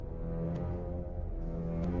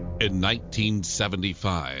In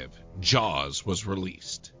 1975, Jaws was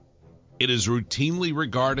released. It is routinely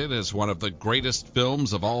regarded as one of the greatest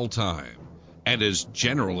films of all time and is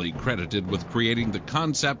generally credited with creating the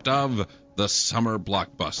concept of the summer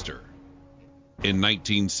blockbuster. In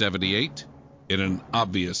 1978, in an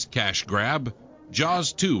obvious cash grab,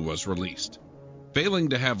 Jaws 2 was released, failing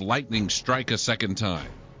to have lightning strike a second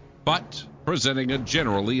time, but presenting a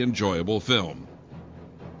generally enjoyable film.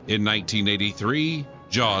 In 1983,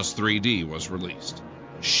 Jaws 3D was released,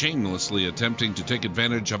 shamelessly attempting to take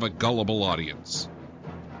advantage of a gullible audience.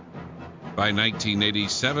 By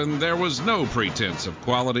 1987, there was no pretense of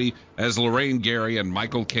quality as Lorraine Gary and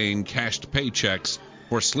Michael Caine cashed paychecks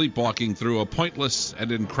for sleepwalking through a pointless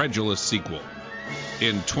and incredulous sequel.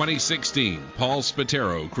 In 2016, Paul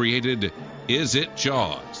Spataro created Is It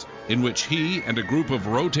Jaws?, in which he and a group of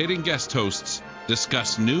rotating guest hosts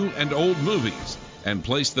discuss new and old movies and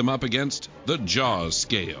place them up against the Jaws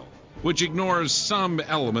scale, which ignores some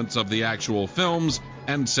elements of the actual films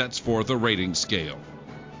and sets forth a rating scale.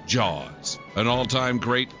 Jaws, an all-time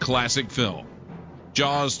great classic film.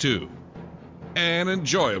 Jaws 2, an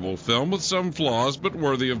enjoyable film with some flaws but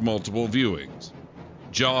worthy of multiple viewings.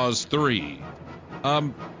 Jaws 3, a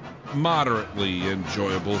moderately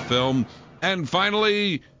enjoyable film. And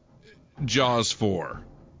finally, Jaws 4,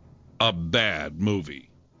 a bad movie.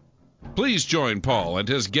 Please join Paul and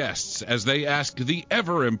his guests as they ask the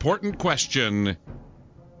ever-important question,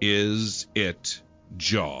 is it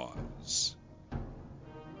Jaws?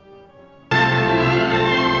 I'd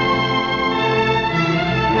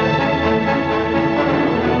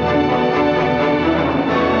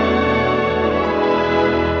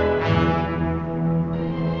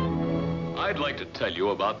like to tell you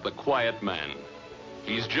about The Quiet Man.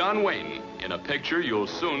 He's John Wayne in a picture you'll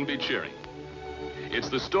soon be cheering. It's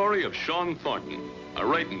the story of Sean Thornton, a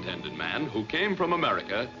right-intended man who came from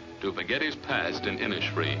America to forget his past in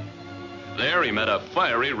Innisfree. There he met a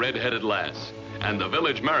fiery red-headed lass, and the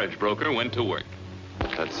village marriage broker went to work.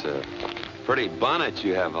 That's a pretty bonnet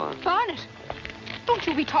you have on. Bonnet? Don't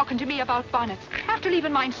you be talking to me about bonnets. After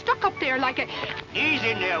leaving mine stuck up there like a...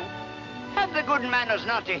 Easy now. Have the good manners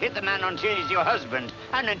not to hit the man until he's your husband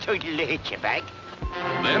and entitled to hit you back.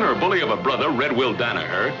 Then her bully of a brother, Red Will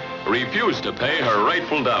Danaher, refused to pay her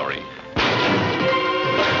rightful dowry.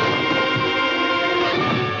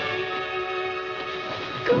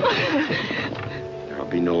 There'll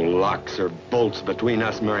be no locks or bolts between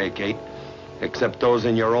us, Mary Kate, except those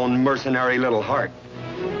in your own mercenary little heart.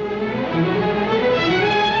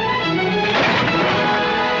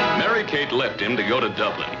 Mary Kate left him to go to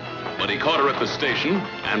Dublin, but he caught her at the station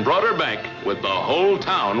and brought her back with the whole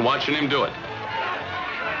town watching him do it.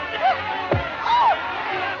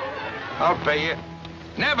 I'll pay you.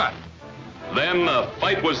 Never. Then the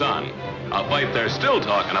fight was on, a fight they're still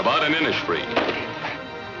talking about in Innisfree.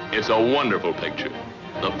 It's a wonderful picture,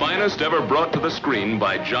 the finest ever brought to the screen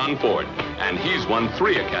by John Ford, and he's won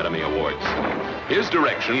 3 Academy Awards. His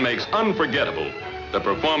direction makes unforgettable the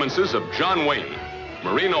performances of John Wayne,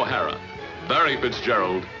 Maureen O'Hara, Barry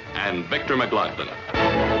Fitzgerald, and Victor McLaglen.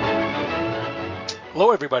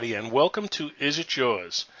 Hello, everybody, and welcome to Is It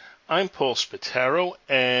Jaws? I'm Paul Spataro,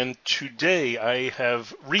 and today I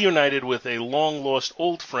have reunited with a long-lost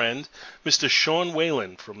old friend, Mr. Sean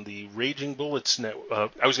Whalen from the Raging Bullets network. I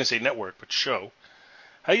was going to say network, but show.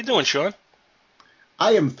 How you doing, Sean?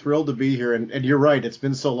 I am thrilled to be here, and you're right. It's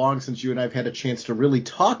been so long since you and I have had a chance to really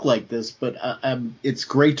talk like this, but it's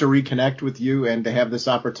great to reconnect with you and to have this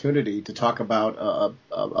opportunity to talk about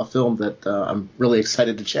a film that I'm really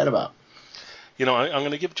excited to chat about. You know, I'm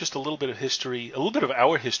going to give just a little bit of history, a little bit of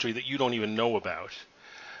our history that you don't even know about,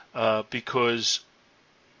 because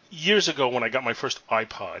years ago when I got my first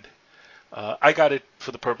iPod, I got it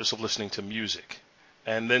for the purpose of listening to music,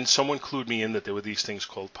 and then someone clued me in that there were these things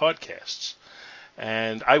called podcasts,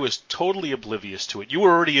 and I was totally oblivious to it. You were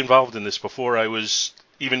already involved in this before I was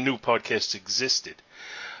even knew podcasts existed,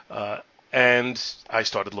 and I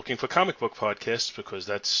started looking for comic book podcasts because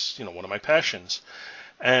that's, you know, one of my passions.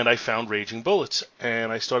 And I found Raging Bullets,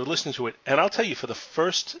 and I started listening to it. And I'll tell you, for the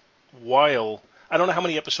first while, I don't know how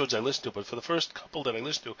many episodes I listened to, but for the first couple that I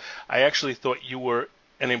listened to, I actually thought you were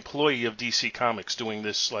an employee of DC Comics doing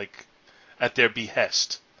this, like, at their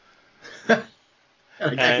behest. And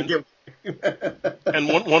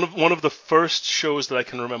one of the first shows that I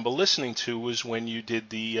can remember listening to was when you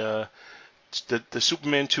did the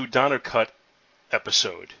Superman 2 Donner Cut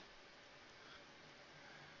episode.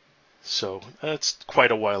 So that's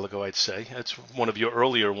quite a while ago, I'd say. That's one of your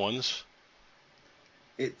earlier ones.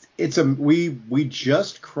 We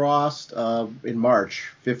just crossed in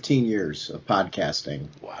March 15 years of podcasting.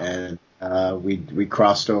 Wow. And we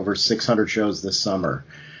crossed over 600 shows this summer.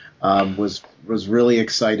 Was really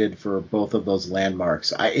excited for both of those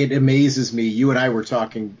landmarks. It amazes me. You and I were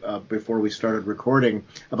talking before we started recording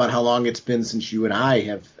about how long it's been since you and I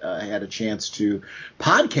have had a chance to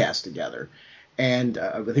podcast together. And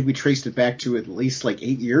I think we traced it back to at least like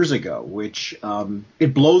 8 years ago, which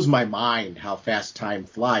it blows my mind how fast time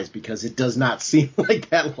flies because it does not seem like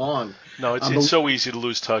that long. No, it's so easy to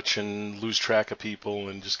lose touch and lose track of people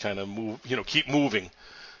and just kind of move, keep moving.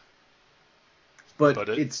 But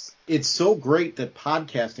it's so great that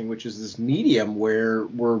podcasting, which is this medium where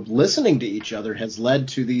we're listening to each other, has led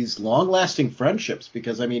to these long-lasting friendships.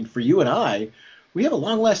 Because I mean, for you and I, we have a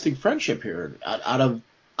long-lasting friendship here out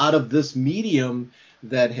of this medium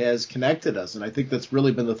that has connected us, and I think that's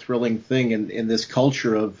really been the thrilling thing in this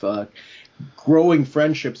culture of growing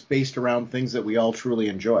friendships based around things that we all truly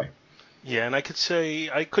enjoy. Yeah, and I could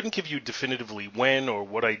say I couldn't give you definitively when or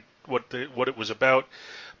what it was about.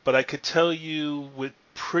 But I could tell you with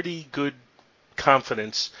pretty good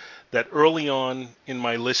confidence that early on in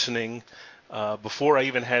my listening, before I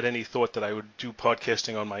even had any thought that I would do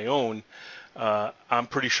podcasting on my own, I'm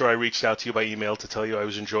pretty sure I reached out to you by email to tell you I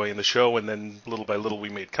was enjoying the show, and then little by little we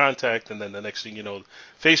made contact, and then the next thing you know,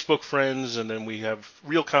 Facebook friends, and then we have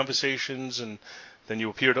real conversations, and then you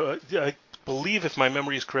appeared. I believe, if my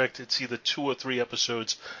memory is correct, it's either 2 or 3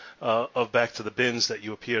 episodes of Back to the Bins that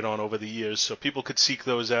you appeared on over the years, so people could seek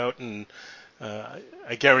those out, and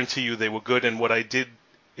I guarantee you they were good. And what I did,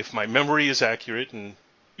 if my memory is accurate, and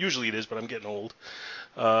usually it is, but I'm getting old,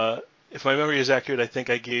 if my memory is accurate, I think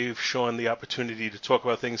I gave Sean the opportunity to talk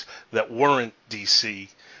about things that weren't DC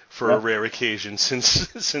for a rare occasion,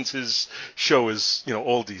 since his show is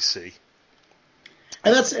all DC.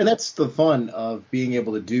 And that's the fun of being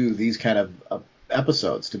able to do these kind of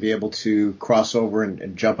episodes, to be able to cross over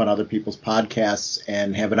and jump on other people's podcasts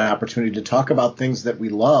and have an opportunity to talk about things that we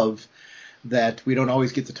love that we don't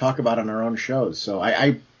always get to talk about on our own shows. So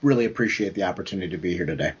I really appreciate the opportunity to be here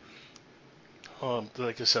today.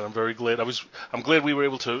 Like I said, I'm very glad. I'm glad we were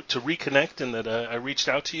able to reconnect, and that I reached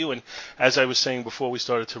out to you. And as I was saying before we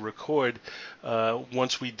started to record,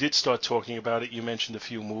 once we did start talking about it, you mentioned a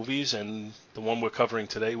few movies, and the one we're covering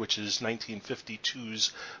today, which is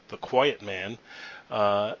 1952's The Quiet Man,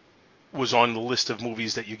 was on the list of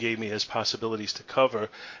movies that you gave me as possibilities to cover.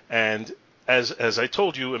 And as I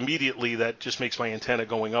told you immediately, that just makes my antenna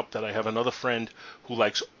going up that I have another friend who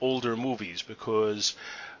likes older movies, because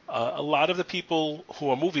a lot of the people who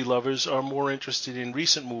are movie lovers are more interested in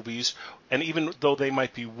recent movies, and even though they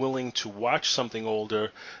might be willing to watch something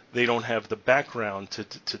older, they don't have the background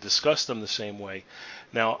to discuss them the same way.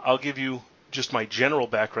 Now, I'll give you just my general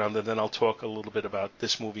background, and then I'll talk a little bit about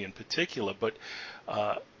this movie in particular. But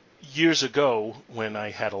years ago, when I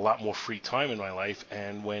had a lot more free time in my life,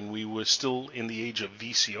 and when we were still in the age of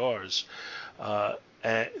VCRs,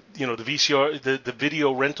 the VCR, the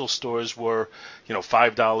video rental stores were,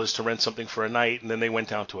 $5 to rent something for a night, and then they went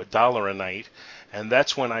down to $1 a night, and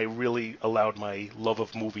that's when I really allowed my love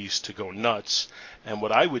of movies to go nuts. And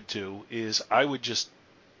what I would do is I would just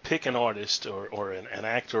pick an artist or an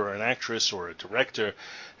actor or an actress or a director,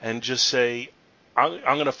 and just say, I'm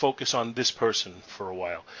going to focus on this person for a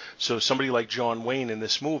while. So somebody like John Wayne in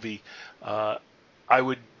this movie, I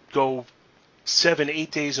would go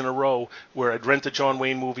 7-8 days in a row where I'd rent a John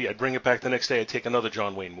Wayne movie, I'd bring it back the next day, I'd take another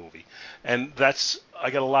John Wayne movie. And I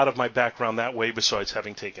got a lot of my background that way, besides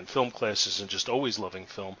having taken film classes and just always loving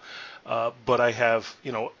film. But I have,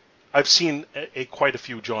 I've seen quite a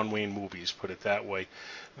few John Wayne movies, put it that way.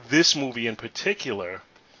 This movie in particular,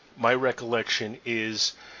 my recollection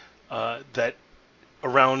is that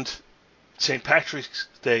around St. Patrick's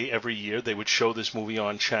Day every year, they would show this movie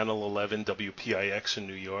on Channel 11 WPIX in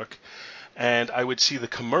New York. And I would see the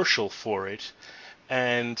commercial for it,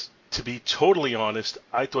 and to be totally honest,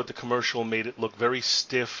 I thought the commercial made it look very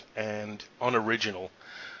stiff and unoriginal,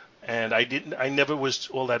 and I never was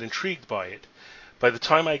all that intrigued by it. By the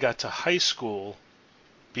time I got to high school,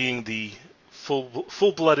 being the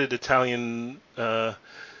full-blooded Italian, of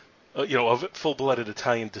full-blooded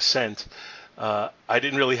Italian descent, I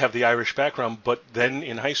didn't really have the Irish background, but then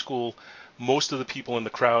in high school, most of the people in the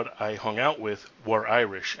crowd I hung out with were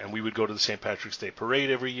Irish, and we would go to the St. Patrick's Day parade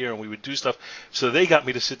every year, and we would do stuff. So they got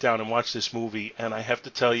me to sit down and watch this movie, and I have to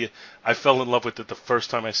tell you, I fell in love with it the first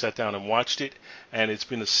time I sat down and watched it, and it's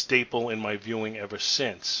been a staple in my viewing ever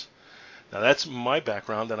since. Now, that's my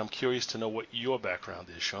background, and I'm curious to know what your background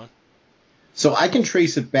is, Sean. So I can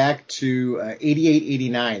trace it back to 88,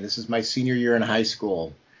 89. This is my senior year in high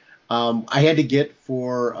school. I had to get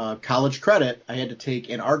for college credit, I had to take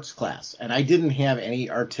an arts class, and I didn't have any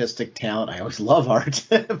artistic talent. I always love art,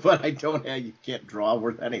 but you can't draw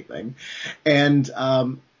worth anything. And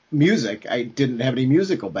music, I didn't have any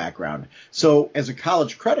musical background. So as a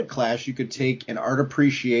college credit class, you could take an art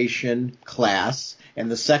appreciation class, and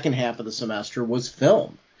the second half of the semester was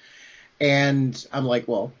film. And I'm like,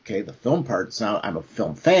 well, okay, the film part, I'm a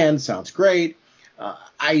film fan, sounds great.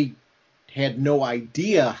 I had no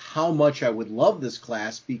idea how much I would love this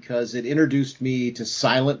class because it introduced me to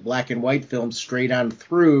silent black and white films straight on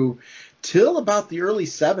through till about the early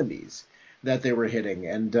 70s that they were hitting.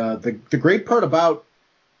 And the great part about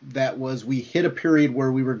that was we hit a period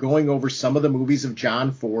where we were going over some of the movies of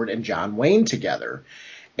John Ford and John Wayne together.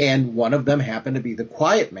 And one of them happened to be The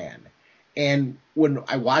Quiet Man. And when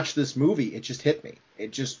I watched this movie, it just hit me.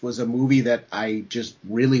 It just was a movie that I just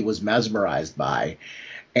really was mesmerized by.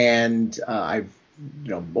 And I've,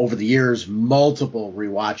 over the years, multiple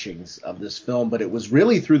rewatchings of this film, but it was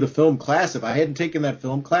really through the film class. If I hadn't taken that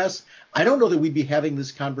film class, I don't know that we'd be having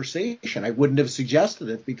this conversation. I wouldn't have suggested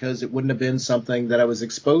it because it wouldn't have been something that I was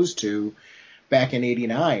exposed to back in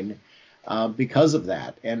 '89 because of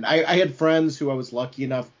that. And I had friends who I was lucky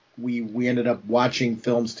enough, we ended up watching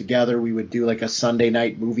films together. We would do like a Sunday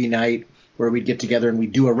night movie night where we'd get together and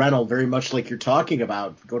we'd do a rental, very much like you're talking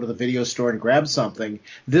about, go to the video store and grab something.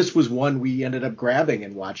 This was one we ended up grabbing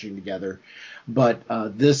and watching together. But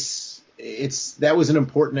that was an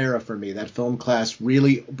important era for me. That film class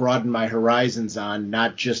really broadened my horizons on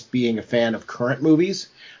not just being a fan of current movies,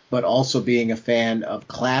 but also being a fan of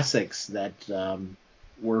classics that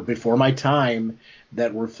were before my time,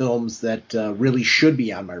 that were films that really should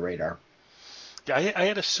be on my radar. Yeah, I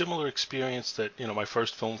had a similar experience that, my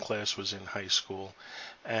first film class was in high school,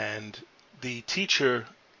 and the teacher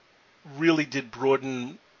really did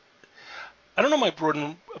broaden. I don't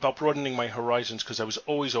know about broadening my horizons because I was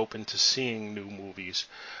always open to seeing new movies,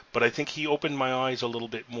 but I think he opened my eyes a little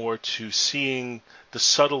bit more to seeing the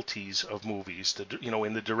subtleties of movies,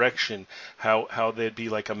 in the direction, how there'd be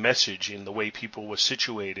like a message in the way people were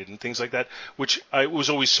situated and things like that, which was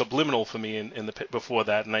always subliminal for me before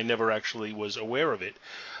that, and I never actually was aware of it.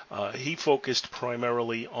 He focused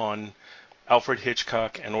primarily on Alfred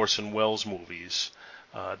Hitchcock and Orson Welles movies.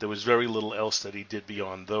 There was very little else that he did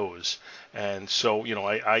beyond those. And so,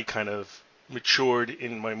 I kind of matured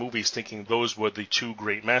in my movies thinking those were the two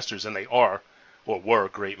great masters, and they are, or were,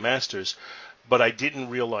 great masters. But I didn't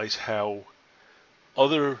realize how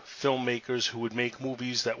other filmmakers who would make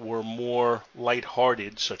movies that were more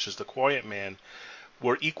lighthearted, such as The Quiet Man,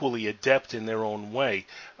 were equally adept in their own way.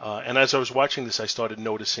 And as I was watching this, I started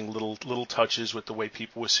noticing little touches with the way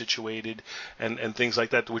people were situated and things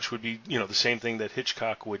like that, which would be, the same thing that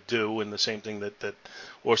Hitchcock would do and the same thing that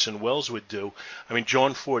Orson Welles would do. I mean,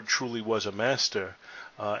 John Ford truly was a master.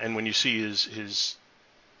 And when you see his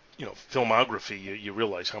filmography, you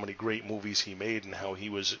realize how many great movies he made and how he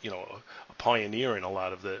was, a pioneer in a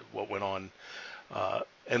lot of what went on.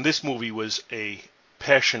 And this movie was a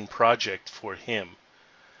passion project for him.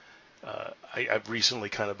 I've recently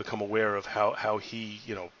kind of become aware of how he,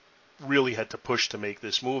 really had to push to make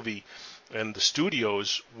this movie, and the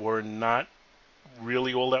studios were not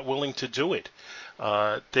really all that willing to do it.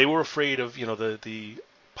 They were afraid of, the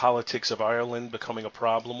politics of Ireland becoming a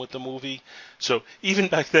problem with the movie. So even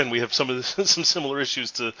back then, we have some similar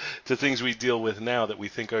issues to things we deal with now that we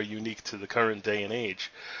think are unique to the current day and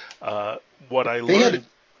age. What I learned.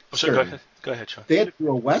 Sorry, go ahead, Sean. They had to do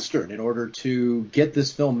a Western in order to get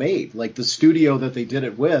this film made. Like the studio that they did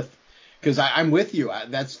it with, because I'm with you.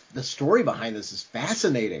 That's the story behind this is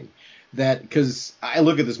fascinating. Because I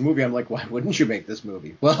look at this movie, I'm like, why wouldn't you make this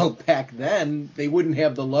movie? Well, back then, they wouldn't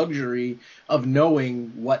have the luxury of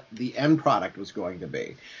knowing what the end product was going to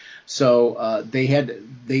be. So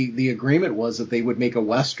the agreement was that they would make a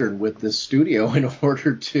Western with this studio in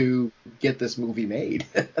order to get this movie made.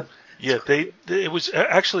 Yeah, it was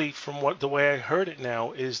actually, from the way I heard it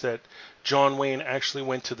now, is that John Wayne actually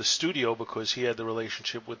went to the studio because he had the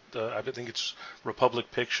relationship with, I think it's Republic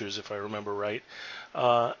Pictures, if I remember right,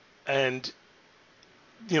 and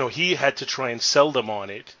he had to try and sell them on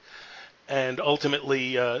it, and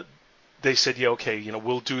ultimately they said, yeah, okay,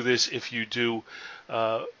 we'll do this if you do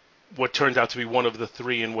what turned out to be one of the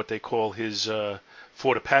three in what they call his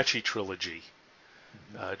Fort Apache trilogy.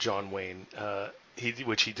 John Wayne.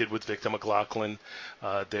 Which he did with Victor McLaglen.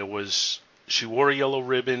 There was She Wore a Yellow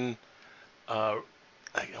Ribbon.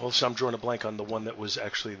 Also, I'm drawing a blank on the one that was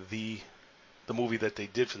actually the movie that they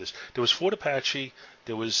did for this. There was Fort Apache,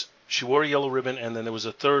 there was She Wore a Yellow Ribbon, and then there was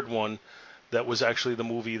a third one that was actually the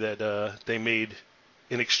movie that they made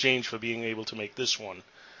in exchange for being able to make this one.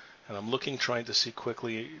 And I'm trying to see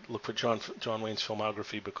quickly, look for John Wayne's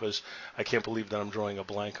filmography because I can't believe that I'm drawing a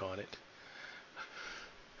blank on it.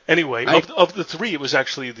 Anyway, of the three, it was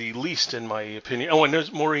actually the least in my opinion. Oh, and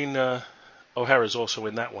there's Maureen O'Hara's also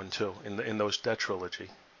in that one too, in that trilogy.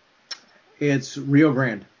 It's Rio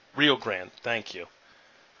Grande. Rio Grande, thank you.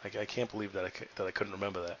 I can't believe that I couldn't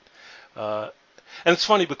remember that. And it's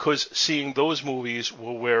funny because seeing those movies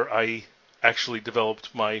were where I actually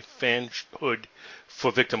developed my fanhood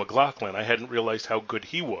for Victor McLaglen. I hadn't realized how good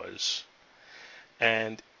he was,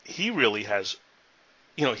 and he really has.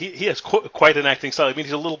 He has quite an acting style. I mean,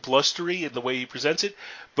 he's a little blustery in the way he presents it,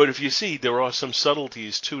 but if you see, there are some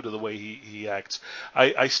subtleties, too, to the way he acts.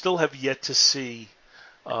 I still have yet to see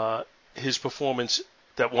his performance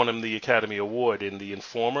that won him the Academy Award in The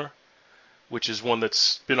Informer, which is one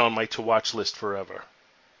that's been on my to-watch list forever.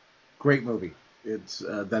 Great movie.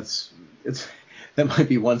 That might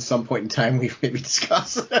be one some point in time we maybe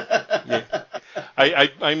discuss. Yeah.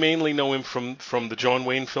 I mainly know him from the John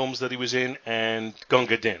Wayne films that he was in and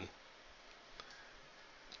Gunga Din.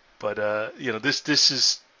 But this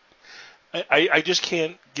is I just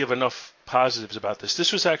can't give enough positives about this.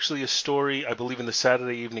 This was actually a story, I believe, in the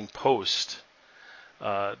Saturday Evening Post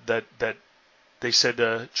that they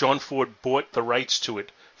said John Ford bought the rights to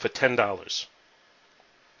it for $10,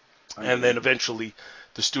 and then eventually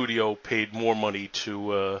the studio paid more money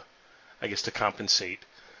to to compensate.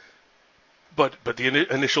 But the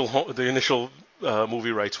initial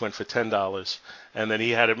movie rights went for $10, and then he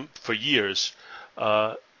had him for years.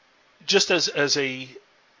 Just as a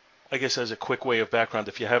quick way of background,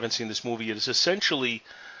 if you haven't seen this movie, it is essentially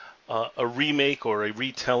a remake or a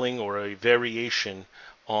retelling or a variation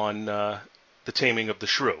on The Taming of the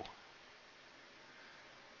Shrew.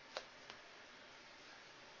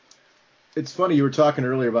 It's funny, you were talking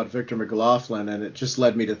earlier about Victor McLaglen, and it just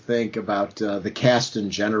led me to think about the cast in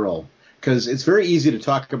general. Because it's very easy to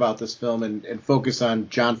talk about this film and focus on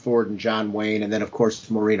John Ford and John Wayne, and then, of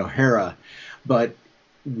course, Maureen O'Hara. But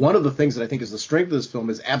one of the things that I think is the strength of this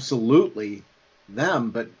film is absolutely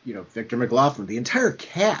them, but, Victor McLaglen, the entire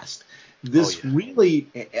cast. Really,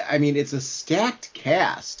 I mean, it's a stacked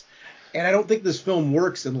cast. And I don't think this film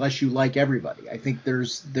works unless you like everybody. I think there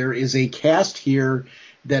is a cast here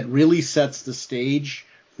that really sets the stage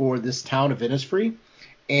for this town of Innisfree.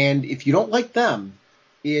 And if you don't like them,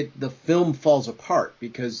 the film falls apart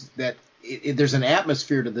because there's an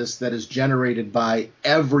atmosphere to this that is generated by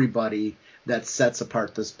everybody that sets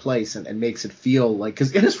apart this place and makes it feel like,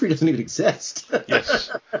 because Innisfree doesn't even exist.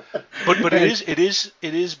 Yes, but it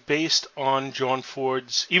is based on John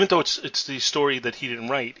Ford's. Even though it's the story that he didn't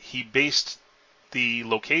write, he based the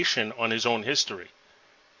location on his own history.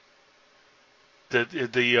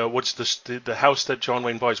 The house that John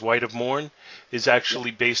Wayne buys, White of Morn, is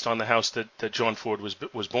actually based on the house that John Ford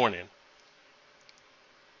was born in.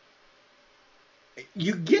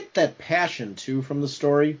 You get that passion too from the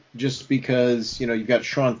story, just because you've got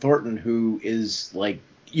Sean Thornton, who is like,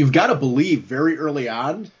 you've got to believe very early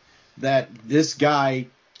on that this guy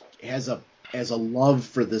has a love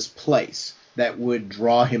for this place that would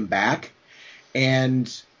draw him back,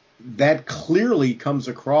 and that clearly comes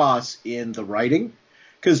across in the writing,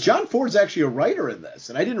 because John Ford's actually a writer in this,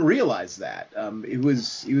 and I didn't realize that. He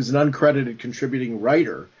was an uncredited contributing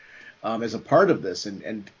writer as a part of this,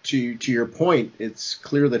 and to your point, it's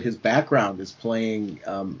clear that his background is playing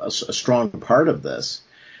a strong part of this,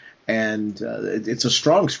 and it's a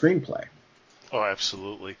strong screenplay. Oh,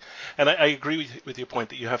 absolutely. And I agree with your point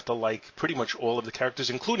that you have to like pretty much all of the characters,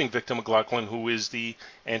 including Victor McLaglen, who is the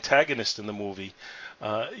antagonist in the movie.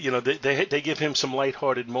 They give him some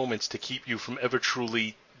lighthearted moments to keep you from ever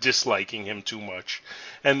truly disliking him too much.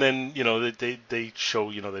 And then, they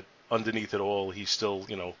show, that underneath it all, he's still,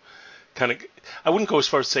 kind of, I wouldn't go as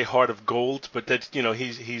far as to say heart of gold, but that,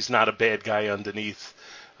 he's not a bad guy underneath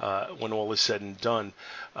when all is said and done.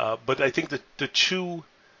 But I think that the two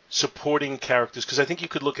supporting characters, because I think you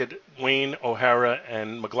could look at Wayne, O'Hara,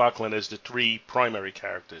 and McLaglen as the three primary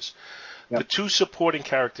characters. Yep. The two supporting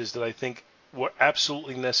characters that I think were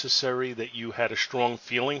absolutely necessary, that you had a strong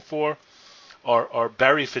feeling for, are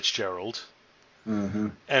Barry Fitzgerald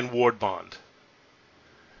and Ward Bond.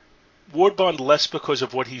 Ward Bond less because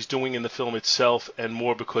of what he's doing in the film itself and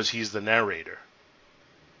more because he's the narrator.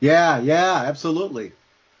 Yeah, absolutely.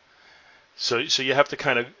 So you have to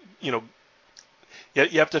kind of, you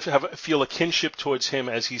have to feel a kinship towards him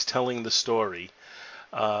as he's telling the story.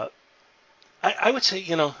 I would say,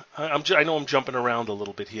 I know I'm jumping around a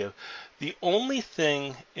little bit here. The only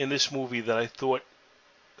thing in this movie that I thought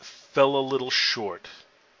fell a little short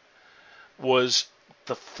was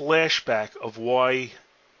the flashback of why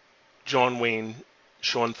John Wayne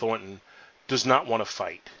Sean Thornton does not want to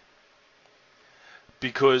fight.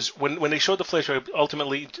 Because when they showed the flashback,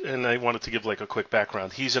 ultimately, and I wanted to give like a quick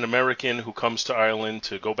background, he's an American who comes to Ireland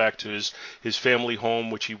to go back to his family home,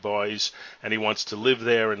 which he buys, and he wants to live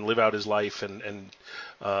there and live out his life and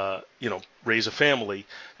raise a family.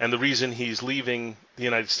 And the reason he's leaving the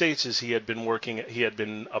United States is he had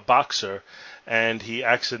been a boxer, and he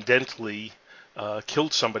accidentally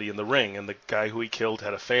killed somebody in the ring, and the guy who he killed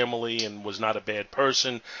had a family and was not a bad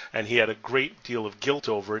person, and he had a great deal of guilt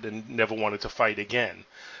over it and never wanted to fight again.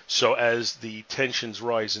 So as the tensions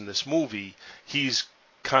rise in this movie, he's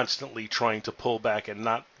constantly trying to pull back and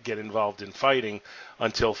not get involved in fighting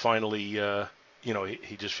until finally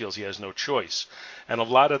he just feels he has no choice. And a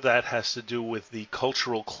lot of that has to do with the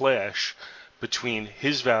cultural clash between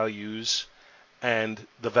his values and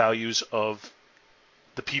the values of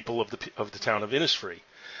the people of the town of Innisfree.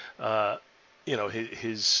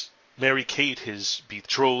 His Mary Kate, his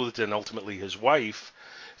betrothed and ultimately his wife,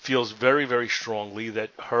 feels very, very strongly that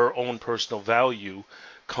her own personal value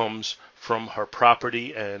comes from her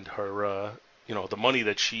property and her, the money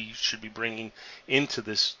that she should be bringing into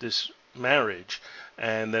this marriage.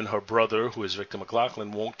 And then her brother, who is Victor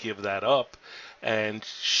McLaglen, won't give that up, and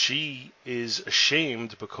she is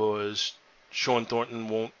ashamed because Sean Thornton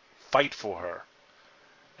won't fight for her.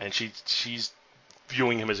 And she's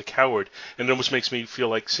viewing him as a coward, and it almost makes me feel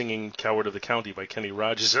like singing "Coward of the County" by Kenny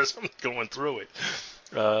Rogers as I'm going through it.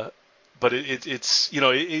 But it's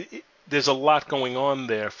there's a lot going on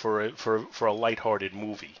there for a lighthearted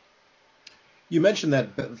movie. You mentioned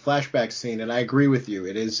that flashback scene, and I agree with you.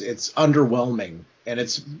 It's underwhelming, and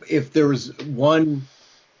if there was one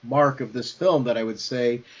mark of this film that I would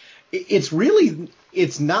say,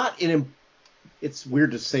 it's not an. It's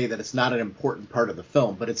weird to say that it's not an important part of the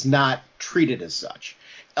film, but it's not treated as such,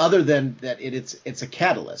 other than that it's a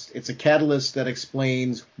catalyst. It's a catalyst that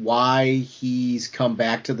explains why he's come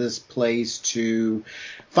back to this place to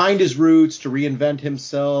find his roots, to reinvent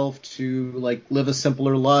himself, to live a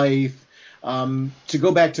simpler life, to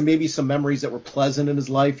go back to maybe some memories that were pleasant in his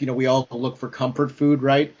life. We all look for comfort food,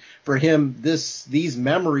 right? For him, these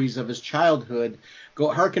memories of his childhood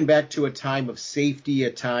harken back to a time of safety, a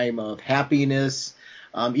time of happiness.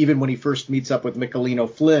 Even when he first meets up with Michelino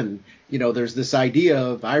Flynn, there's this idea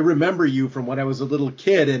of, I remember you from when I was a little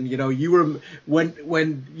kid, and you were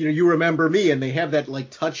when you remember me, and they have that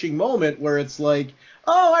touching moment where it's like,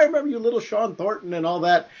 oh, I remember you, little Sean Thornton, and all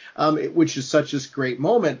that, which is such a great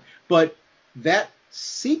moment. But that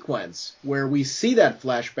sequence where we see that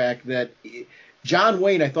flashback, that John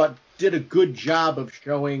Wayne, I thought, did a good job of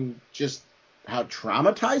showing just how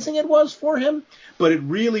traumatizing it was for him, but it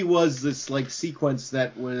really was this sequence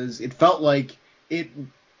that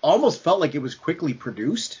almost felt like it was quickly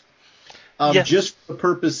produced, just for the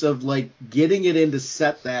purpose of getting it in to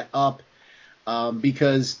set that up,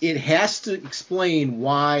 because it has to explain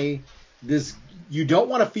why you don't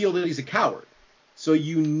want to feel that he's a coward, so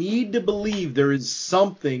you need to believe there is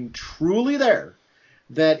something truly there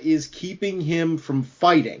that is keeping him from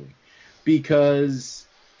fighting, because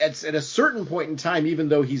at a certain point in time, even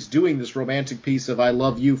though he's doing this romantic piece of I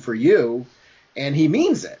love you for you, and he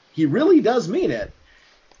means it, he really does mean it,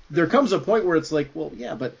 there comes a point where it's like, well,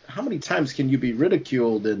 yeah, but how many times can you be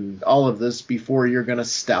ridiculed and all of this before you're going to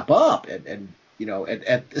step up and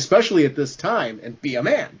especially at this time, and be a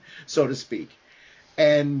man, so to speak.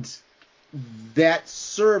 And that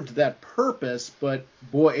served that purpose, but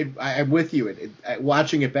boy, I'm with you.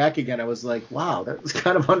 Watching it back again, I was like, wow, that was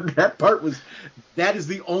kind of that is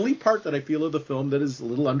the only part that I feel of the film that is a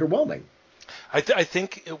little underwhelming. I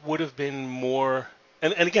think it would have been more,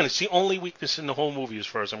 and again, it's the only weakness in the whole movie as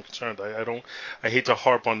far as I'm concerned. I hate to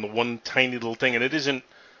harp on the one tiny little thing, and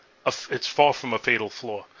it's far from a fatal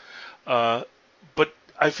flaw. But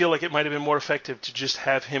I feel like it might have been more effective to just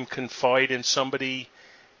have him confide in somebody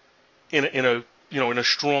in a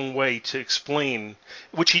strong way to explain,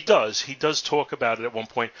 which he does. He does talk about it at one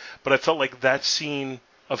point, but I felt like that scene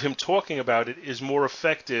of him talking about it is more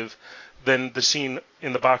effective than the scene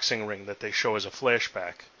in the boxing ring that they show as a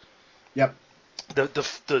flashback. Yep.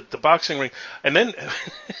 The boxing ring, and then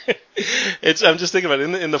I'm just thinking about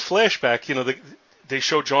it in the flashback. They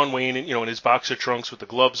show John Wayne, in his boxer trunks with the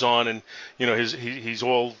gloves on, and he's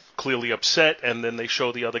all clearly upset, and then they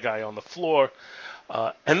show the other guy on the floor.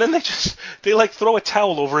 And then they throw a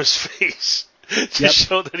towel over his face to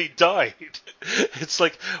show that he died. It's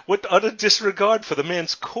like, what utter disregard for the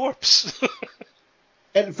man's corpse.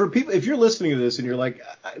 And for people, if you're listening to this and you're like,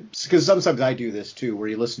 because sometimes I do this too, where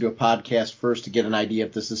you listen to a podcast first to get an idea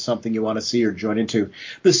if this is something you want to see or join into.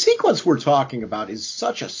 The sequence we're talking about is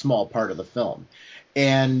such a small part of the film.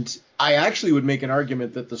 And I actually would make an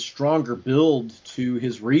argument that the stronger build to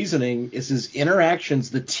his reasoning is his interactions,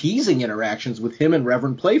 the teasing interactions with him and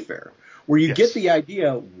Reverend Playfair, where you get the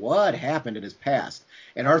idea what happened in his past.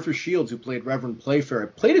 And Arthur Shields, who played Reverend Playfair,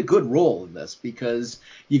 played a good role in this because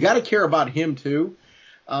you got to care about him too.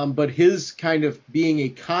 But his kind of being a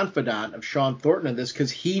confidant of Sean Thornton in this, because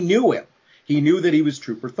he knew him. He knew that he was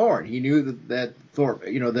Trooper Thorne. He knew that Thorne,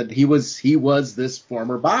 that he was this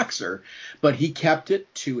former boxer, but he kept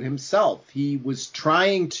it to himself. He was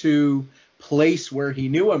trying to place where he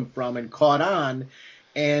knew him from and caught on,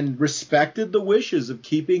 and respected the wishes of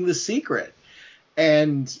keeping the secret.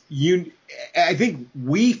 And I think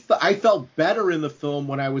I felt better in the film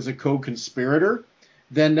when I was a co-conspirator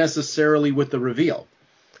than necessarily with the reveal.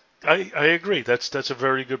 I agree. That's a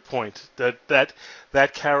very good point.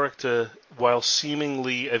 That character, while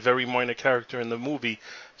seemingly a very minor character in the movie,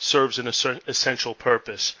 serves an essential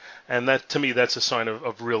purpose, and that to me that's a sign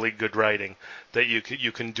of really good writing, that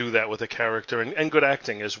you can do that with a character, and good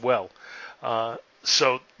acting as well.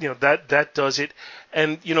 So that does it.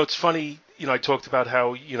 And it's funny. I talked about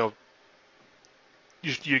how you're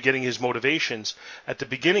getting his motivations at the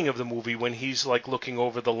beginning of the movie when he's like looking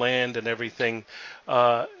over the land and everything.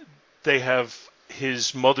 They have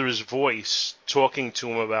his mother's voice talking to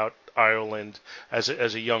him about Ireland as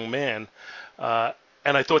a young man,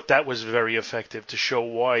 and I thought that was very effective to show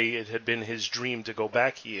why it had been his dream to go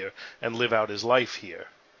back here and live out his life here.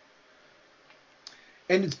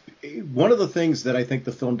 And one of the things that I think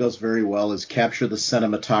the film does very well is capture the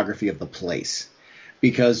cinematography of the place,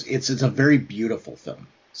 because it's a very beautiful film.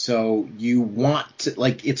 So you want to,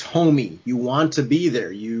 it's homey. You want to be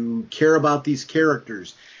there. You care about these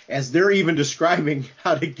characters. As they're even describing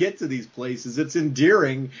how to get to these places, it's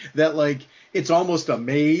endearing that, it's almost a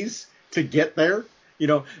maze to get there.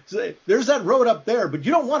 So there's that road up there, but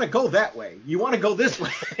you don't want to go that way. You want to go this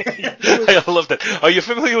way. I love that. Are you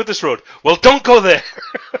familiar with this road? Well, don't go there.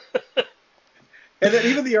 And then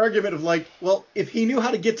even the argument of if he knew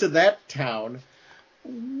how to get to that town,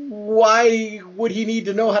 why would he need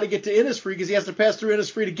to know how to get to Innisfree? Because he has to pass through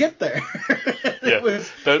Innisfree to get there.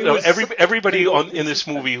 Everybody in this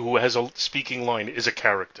movie who has a speaking line is a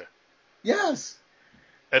character. Yes.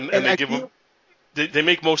 And they give them. They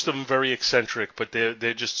make most of them very eccentric, but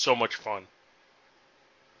they're just so much fun.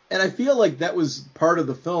 And I feel like that was part of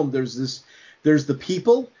the film. There's the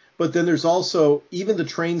people, but then there's also even the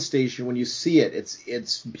train station. When you see it,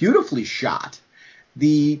 it's beautifully shot.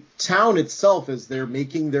 The town itself, as they're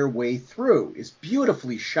making their way through, is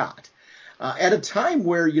beautifully shot. At a time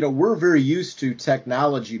where, we're very used to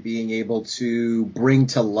technology being able to bring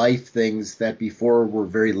to life things that before were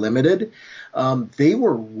very limited, they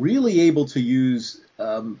were really able to use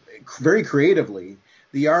very creatively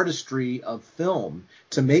the artistry of film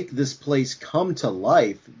to make this place come to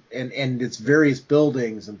life, and its various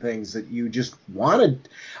buildings and things that you just wanted.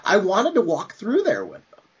 I wanted to walk through there with them.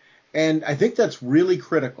 And I think that's really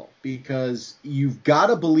critical, because you've got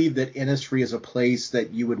to believe that Innisfree is a place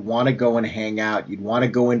that you would want to go and hang out. You'd want to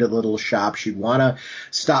go into the little shops. You'd want to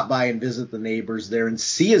stop by and visit the neighbors there and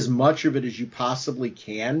see as much of it as you possibly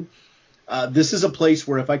can. This is a place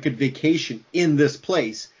where if I could vacation in this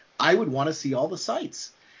place, I would want to see all the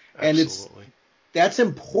sights. Absolutely. And that's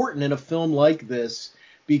important in a film like this,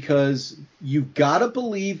 because you've got to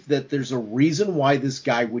believe that there's a reason why this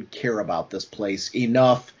guy would care about this place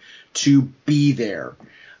enough to be there,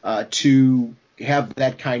 to have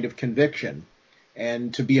that kind of conviction,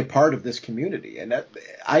 and to be a part of this community. And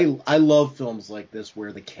I love films like this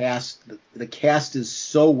where the cast is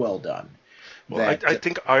so well done. Well, I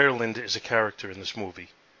think Ireland is a character in this movie.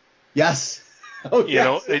 Yes. Oh,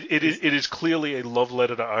 yes. It is clearly a love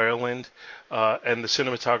letter to Ireland, and the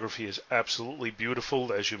cinematography is absolutely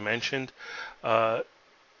beautiful, as you mentioned.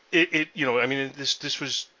 This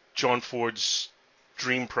was John Ford's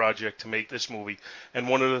dream project to make this movie, and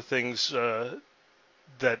one of the things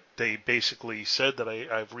that they basically said that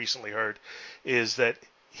I've recently heard is that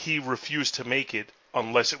he refused to make it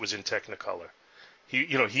unless it was in Technicolor.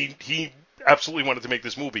 He absolutely wanted to make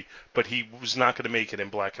this movie, but he was not going to make it in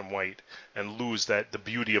black and white and lose the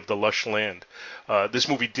beauty of the lush land. This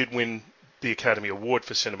movie did win the Academy Award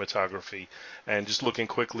for cinematography, and just looking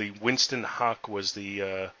quickly, Winston Hock was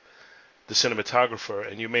the cinematographer,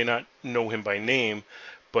 and you may not know him by name,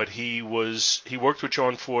 but he worked with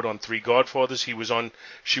John Ford on Three Godfathers. He was on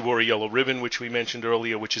She Wore a Yellow Ribbon, which we mentioned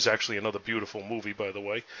earlier, which is actually another beautiful movie, by the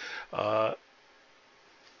way.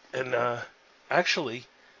 Actually,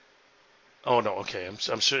 oh no, okay,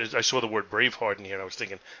 I'm sure I saw the word Braveheart in here, and I was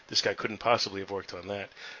thinking this guy couldn't possibly have worked on that.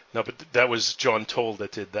 No, but that was John Toll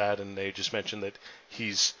that did that, and they just mentioned that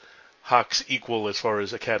he's Hawk's equal as far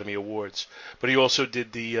as Academy Awards. But he also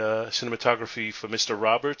did the cinematography for Mr.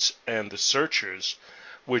 Roberts and The Searchers,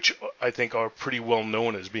 which I think are pretty well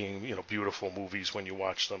known as being, beautiful movies when you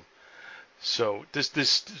watch them. So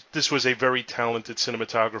this was a very talented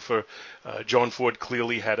cinematographer. John Ford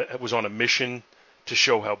clearly was on a mission to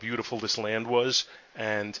show how beautiful this land was,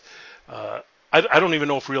 and I don't even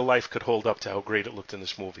know if real life could hold up to how great it looked in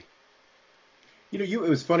this movie. It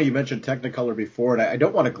was funny you mentioned Technicolor before, and I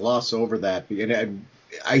don't want to gloss over that. And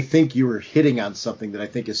I think you were hitting on something that I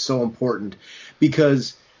think is so important,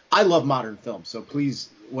 because I love modern film. So please,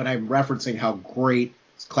 when I'm referencing how great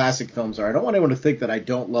classic films are, I don't want anyone to think that I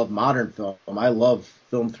don't love modern film. I love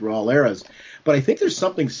film through all eras. But I think there's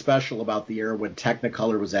something special about the era when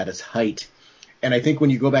Technicolor was at its height. And I think when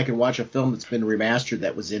you go back and watch a film that's been remastered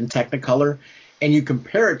that was in Technicolor, and you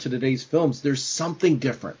compare it to today's films, there's something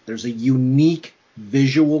different. There's a unique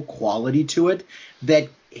visual quality to it that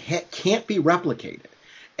can't be replicated.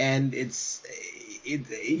 And it's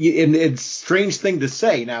a strange thing to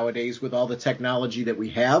say nowadays with all the technology that we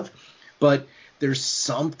have, but there's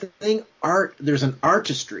there's an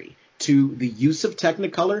artistry to the use of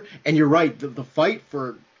Technicolor. And you're right, the fight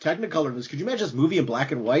for Technicolor in this, could you imagine this movie in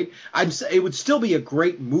black and white? It would still be a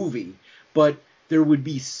great movie, but there would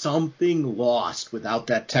be something lost without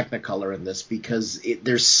that Technicolor in this, because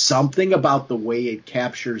there's something about the way it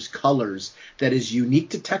captures colors that is unique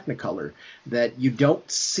to Technicolor that you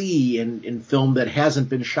don't see in film that hasn't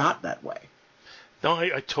been shot that way. No,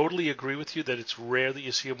 I totally agree with you that it's rare that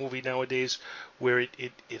you see a movie nowadays where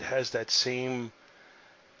it has that same,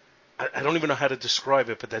 I don't even know how to describe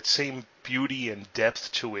it, but that same beauty and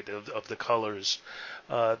depth to it of the colors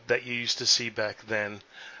that you used to see back then.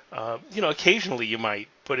 Occasionally you might,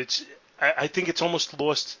 but I think it's almost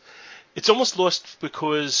lost. It's almost lost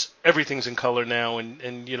because everything's in color now, and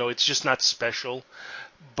it's just not special.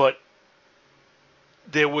 But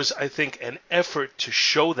there was, I think, an effort to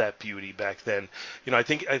show that beauty back then. I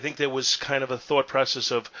think there was kind of a thought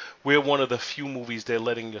process of, we're one of the few movies they're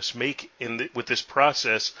letting us make with this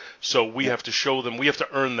process, so we have to show them, we have to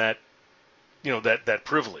earn that, that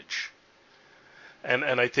privilege. And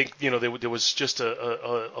I think there was just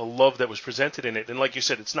a love that was presented in it, and like you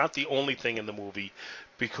said, it's not the only thing in the movie,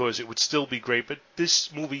 because it would still be great. But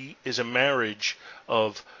this movie is a marriage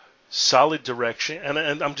of solid direction,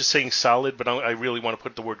 and I'm just saying solid, but I really want to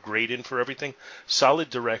put the word great in for everything.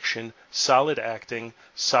 Solid direction, solid acting,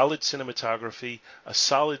 solid cinematography, a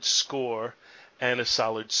solid score, and a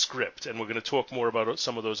solid script. And we're going to talk more about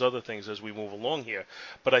some of those other things as we move along here.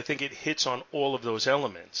 But I think it hits on all of those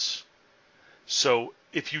elements. So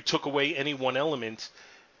if you took away any one element,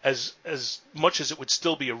 as much as it would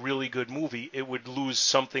still be a really good movie, it would lose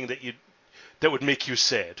something that would make you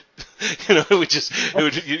sad.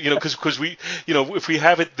 Because we, if we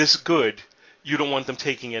have it this good, you don't want them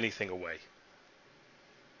taking anything away.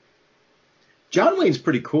 John Wayne's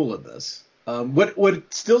pretty cool in this.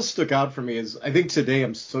 What still stuck out for me is, I think today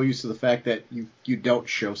I'm so used to the fact that you don't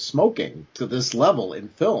show smoking to this level in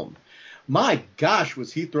film. My gosh,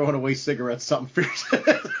 was he throwing away cigarettes something fierce in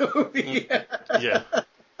that movie? Yeah.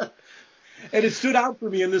 And it stood out for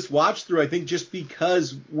me in this watch through, I think, just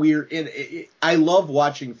because I love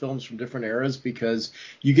watching films from different eras, because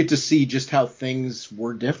you get to see just how things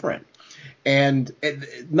were different. And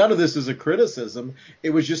none of this is a criticism.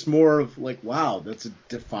 It was just more of like, wow, that's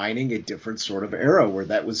defining a different sort of era where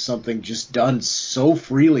that was something just done so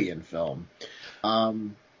freely in film.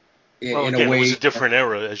 It was a different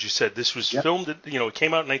era, as you said. This was filmed, it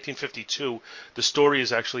came out in 1952. The story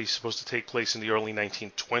is actually supposed to take place in the early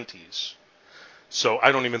 1920s. So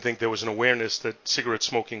I don't even think there was an awareness that cigarette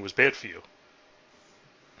smoking was bad for you.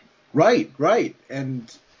 Right.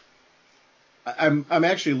 And I'm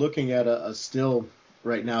actually looking at a still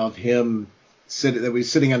right now of him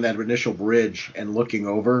sitting on that initial bridge and looking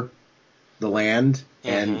over the land,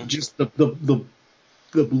 and just the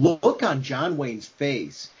look on John Wayne's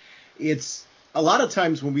face. It's a lot of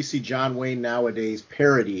times when we see John Wayne nowadays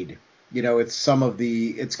parodied, it's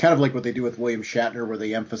it's kind of like what they do with William Shatner, where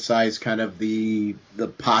they emphasize kind of the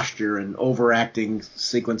posture and overacting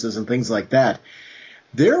sequences and things like that.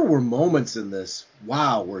 There were moments in this,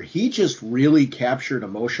 where he just really captured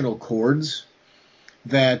emotional chords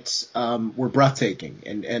that were breathtaking,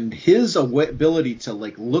 and his ability to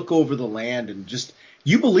look over the land and just,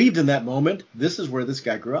 you believed in that moment, this is where this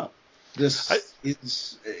guy grew up.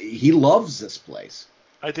 He loves this place.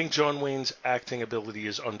 I think John Wayne's acting ability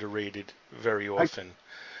is underrated very often.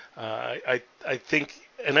 I think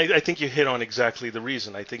you hit on exactly the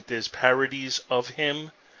reason. I think there's parodies of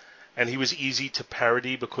him and he was easy to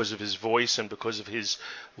parody because of his voice and because of his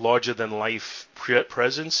larger-than-life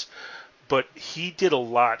presence. But he did a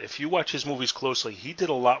lot. If you watch his movies closely, he did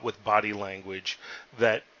a lot with body language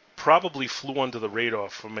that probably flew under the radar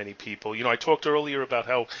for many people. I talked earlier about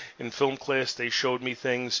how in film class they showed me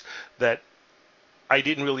things that I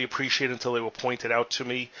didn't really appreciate until they were pointed out to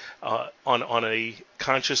me on a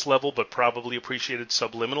conscious level, but probably appreciated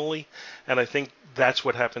subliminally. And I think that's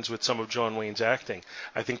what happens with some of John Wayne's acting.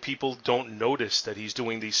 I think people don't notice that he's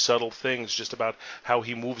doing these subtle things just about how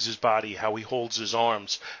he moves his body, how he holds his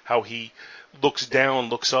arms, how he looks down,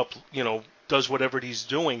 looks up, does whatever he's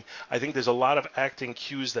doing. I think there's a lot of acting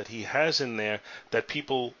cues that he has in there that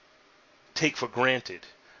people take for granted.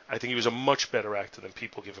 I think he was a much better actor than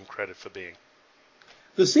people give him credit for being.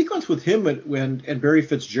 The sequence with him and Barry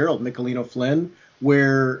Fitzgerald, Michelino Flynn,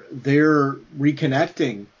 where they're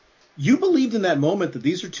reconnecting, you believed in that moment that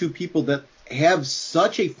these are two people that have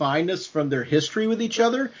such a fineness from their history with each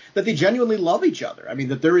other that they genuinely love each other. I mean,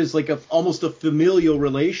 that there is like almost a familial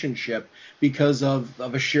relationship because of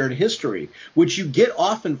a shared history, which you get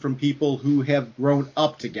often from people who have grown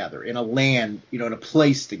up together in a land, in a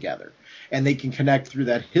place together. And they can connect through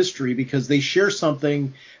that history because they share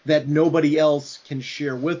something that nobody else can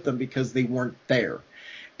share with them because they weren't there.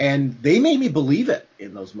 And they made me believe it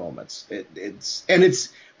in those moments.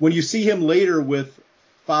 It's when you see him later with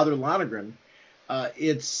Father Lonergan,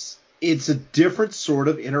 it's a different sort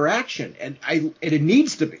of interaction, and it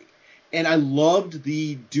needs to be. And I loved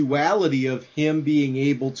the duality of him being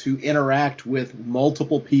able to interact with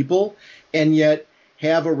multiple people and yet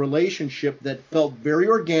have a relationship that felt very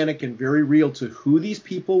organic and very real to who these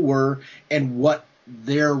people were and what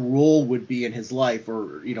their role would be in his life.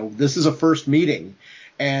 Or, this is a first meeting,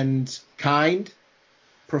 and kind,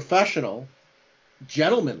 professional,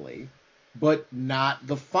 gentlemanly, but not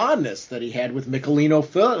the fondness that he had with Michelino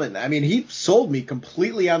Flynn. I mean, he sold me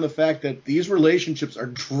completely on the fact that these relationships are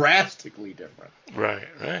drastically different.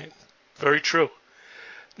 Right. Very true.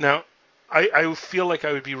 Now, I feel like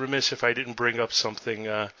I would be remiss if I didn't bring up something.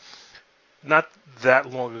 Not that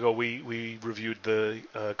long ago, we reviewed the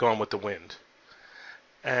Gone with the Wind,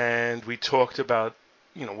 and we talked about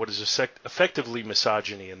what is effectively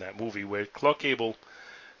misogyny in that movie, where Clark Gable,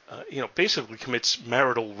 basically commits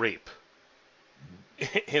marital rape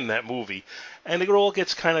in that movie, and it all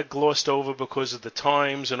gets kind of glossed over because of the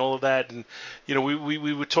times and all of that, and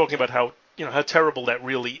we were talking about how how terrible that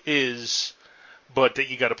really is. But that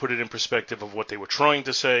you got to put it in perspective of what they were trying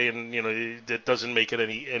to say, and that doesn't make it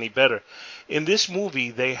any better. In this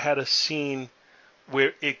movie, they had a scene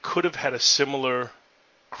where it could have had a similar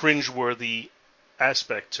cringeworthy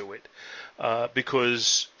aspect to it,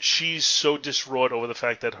 because she's so distraught over the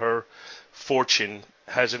fact that her fortune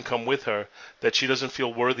hasn't come with her that she doesn't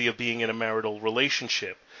feel worthy of being in a marital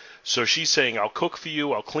relationship. So she's saying, I'll cook for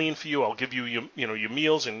you, I'll clean for you, I'll give you your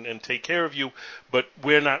meals and take care of you, but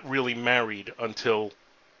we're not really married until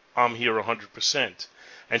I'm here 100%.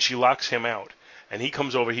 And she locks him out. And he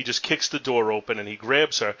comes over, he just kicks the door open, and he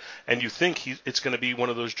grabs her, and you think it's going to be one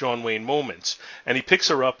of those John Wayne moments. And he picks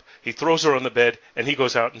her up, he throws her on the bed, and he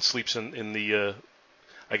goes out and sleeps in the,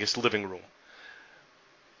 living room.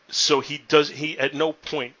 So he at no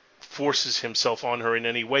point forces himself on her in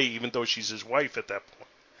any way, even though she's his wife at that point.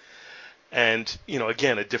 And,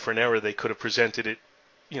 again, a different era, they could have presented it,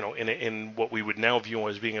 in what we would now view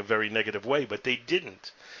as being a very negative way, but they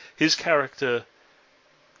didn't. His character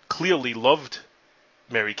clearly loved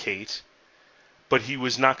Mary Kate, but he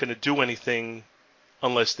was not going to do anything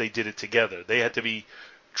unless they did it together. They had to be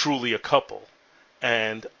truly a couple.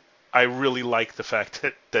 And I really like the fact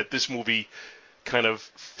that this movie kind of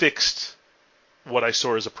fixed what I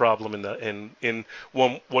saw as a problem in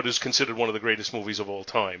what is considered one of the greatest movies of all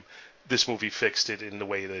time. This movie fixed it in the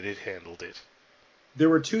way that it handled it. There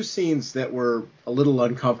were two scenes that were a little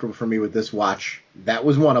uncomfortable for me with this watch. That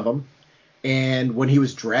was one of them. And when he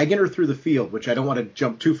was dragging her through the field, which I don't want to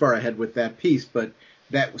jump too far ahead with that piece, but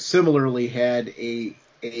that similarly had a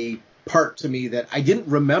part to me that I didn't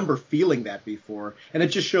remember feeling that before. And it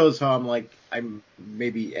just shows how I'm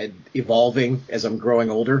maybe evolving as I'm growing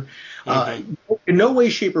older. Mm-hmm. In no way,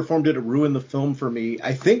 shape, or form did it ruin the film for me.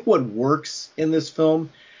 I think what works in this film,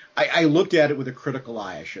 I looked at it with a critical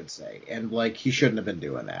eye, I should say, and he shouldn't have been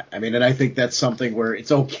doing that. I mean, and I think that's something where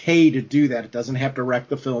it's okay to do that. It doesn't have to wreck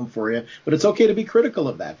the film for you, but it's okay to be critical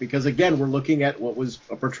of that because, again, we're looking at what was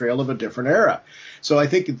a portrayal of a different era. So I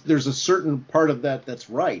think there's a certain part of that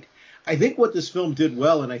that's right. I think what this film did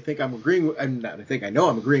well, and I think I know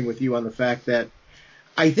I'm agreeing with you on the fact that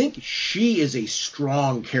I think she is a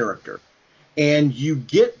strong character, and you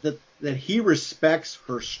get that he respects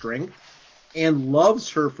her strength. and loves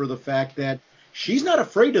her for the fact that she's not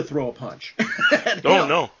afraid to throw a punch at him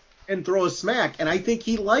No. and throw a smack. And I think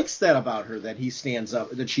he likes that about her, that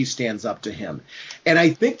she stands up to him. And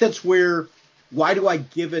I think that's why do I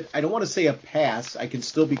give it, I don't want to say a pass. I can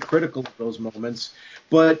still be critical of those moments,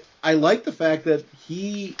 but I like the fact that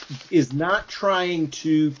he is not trying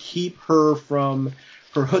to keep her from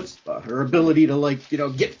her chutzpah, her ability to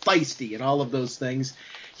get feisty and all of those things.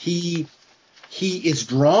 He is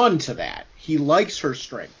drawn to that. He likes her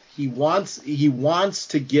strength. He wants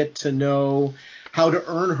to get to know how to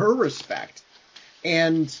earn her respect.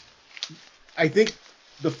 And I think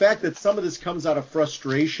the fact that some of this comes out of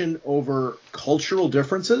frustration over cultural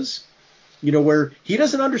differences, where he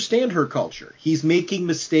doesn't understand her culture. He's making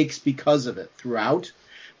mistakes because of it throughout,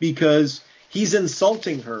 because he's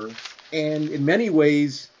insulting her, and in many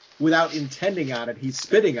ways, without intending on it, he's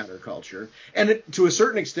spitting on her culture. And to a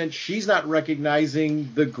certain extent, she's not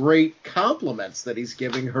recognizing the great compliments that he's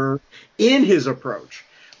giving her in his approach.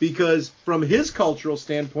 Because from his cultural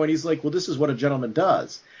standpoint, he's like, well, this is what a gentleman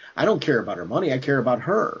does. I don't care about her money. I care about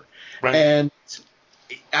her. Right. And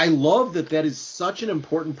I love that is such an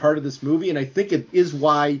important part of this movie. And I think it is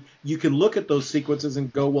why you can look at those sequences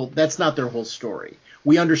and go, well, that's not their whole story.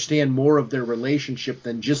 We understand more of their relationship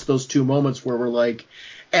than just those two moments where we're like,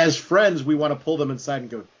 as friends, we want to pull them inside and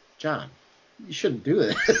go, John, you shouldn't do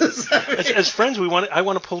this. As friends, I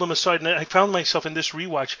want to pull them aside, and I found myself in this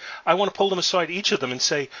rewatch. I want to pull them aside, each of them, and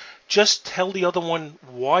say, just tell the other one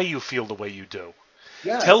why you feel the way you do.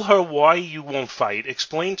 Yes. Tell her why you won't fight.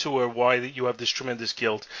 Explain to her why that you have this tremendous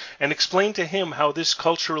guilt, and explain to him how this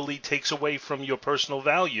culturally takes away from your personal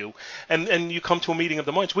value, and you come to a meeting of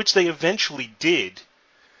the minds, which they eventually did.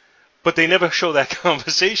 But they never show that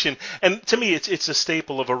conversation. And to me, it's a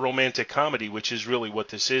staple of a romantic comedy, which is really what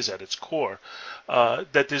this is at its core.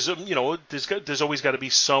 That there's always got to be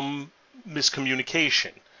some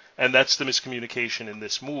miscommunication. And that's the miscommunication in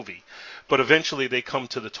this movie. But eventually they come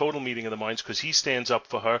to the total meeting of the minds because he stands up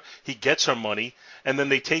for her, he gets her money, and then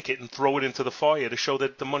they take it and throw it into the fire to show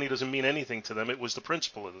that the money doesn't mean anything to them. It was the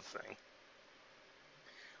principle of the thing.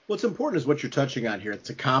 What's important is what you're touching on here. It's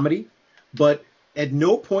a comedy, but at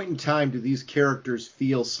no point in time do these characters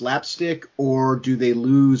feel slapstick or do they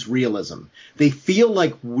lose realism. They feel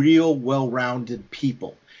like real, well-rounded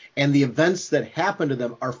people. And the events that happen to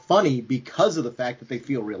them are funny because of the fact that they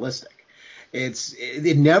feel realistic.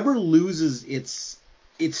 It never loses it's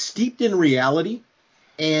steeped in reality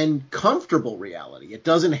and comfortable reality. It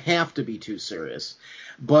doesn't have to be too serious.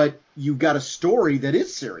 But you've got a story that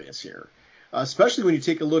is serious here, especially when you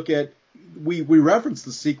take a look at we referenced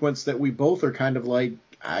the sequence that we both are kind of like,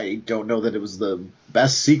 I don't know that it was the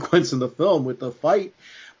best sequence in the film with the fight,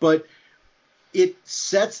 but it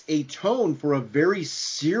sets a tone for a very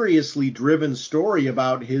seriously driven story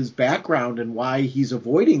about his background and why he's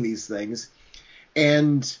avoiding these things.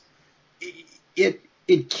 And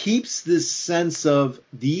it keeps this sense of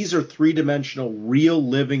these are three-dimensional, real,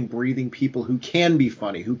 living, breathing people who can be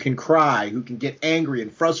funny, who can cry, who can get angry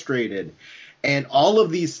and frustrated, and all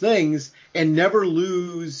of these things, and never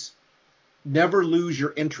lose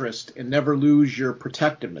your interest and never lose your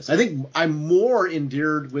protectiveness. I think I'm more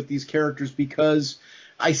endeared with these characters because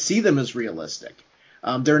I see them as realistic.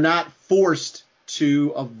 They're not forced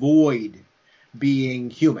to avoid being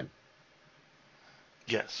human.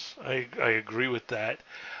 Yes, I agree with that.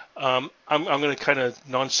 I'm going to kind of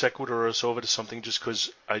non sequitur us over to something just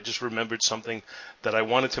because I just remembered something that I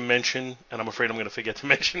wanted to mention, and I'm afraid I'm going to forget to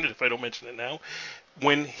mention it if I don't mention it now.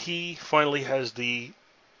 When he finally has the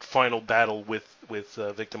final battle with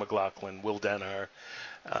Victor McLaglen, Will Danaher,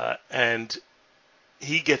 and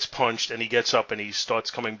he gets punched and he gets up and he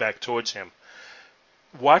starts coming back towards him.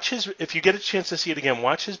 If you get a chance to see it again,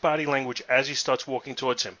 watch his body language as he starts walking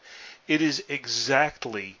towards him. It is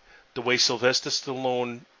exactly the way Sylvester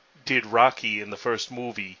Stallone did Rocky in the first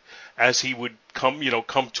movie, as he would come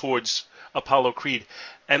towards Apollo Creed.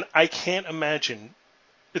 And I can't imagine.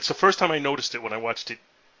 It's the first time I noticed it when I watched it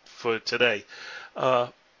for today.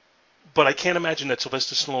 But I can't imagine that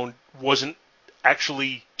Sylvester Stallone wasn't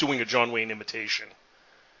actually doing a John Wayne imitation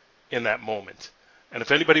in that moment. And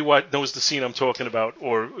if anybody knows the scene I'm talking about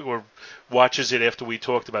or watches it after we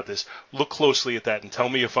talked about this, look closely at that and tell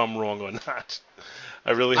me if I'm wrong or not.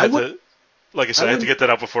 I really had to, like I said, I had to get that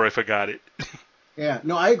out before I forgot it. Yeah,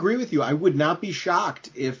 no, I agree with you. I would not be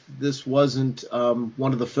shocked if this wasn't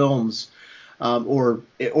one of the films, or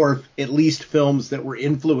at least films that were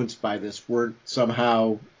influenced by this were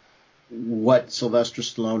somehow what Sylvester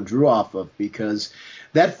Stallone drew off of, because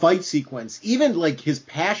that fight sequence, even like his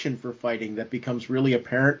passion for fighting, that becomes really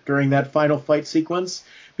apparent during that final fight sequence,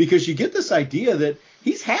 because you get this idea that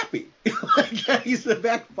he's happy. Like, he's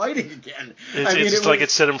back fighting again. It's like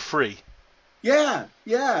it set him free. Yeah,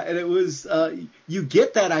 and it was, you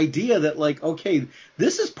get that idea that, like, okay,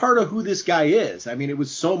 this is part of who this guy is. I mean, it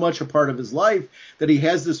was so much a part of his life that he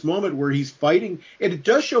has this moment where he's fighting, and it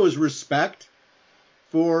does show his respect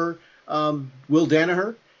for Will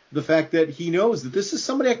Danaher, the fact that he knows that this is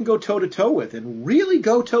somebody I can go toe-to-toe with and really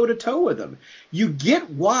go toe-to-toe with him. You get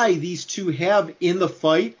why these two have in the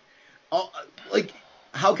fight, like,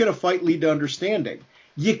 how can a fight lead to understanding?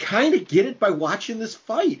 You kind of get it by watching this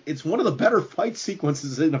fight. It's one of the better fight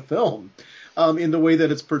sequences in a film, in the way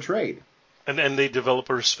that it's portrayed. And they develop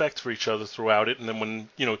a respect for each other throughout it, and then when,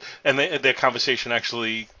 and their conversation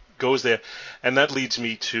actually goes there. And that leads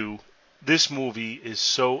me to, this movie is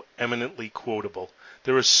so eminently quotable.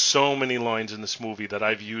 There are so many lines in this movie that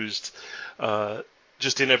I've used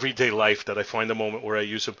just in everyday life that I find a moment where I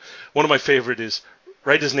use them. One of my favorite is,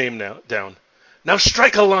 write his name down. Now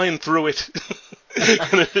strike a line through it.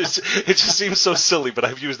 And it just seems so silly, but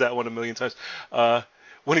I've used that one a million times.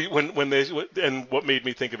 When they, and what made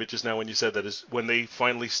me think of it just now when you said that is when they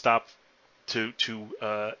finally stop to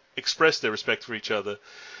express their respect for each other.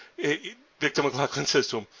 Victor McLaglen says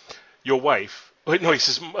to him, "Your wife." Wait, no, he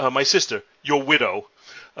says, "My sister, your widow."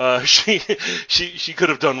 She could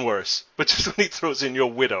have done worse, but just when he throws in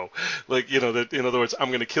 "your widow," like, that, in other words, I'm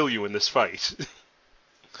going to kill you in this fight.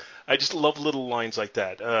 I just love little lines like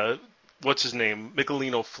that. What's his name?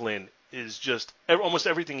 Michelino Flynn is just, almost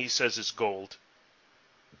everything he says is gold.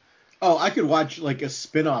 Oh, I could watch, like, a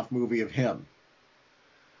spin-off movie of him.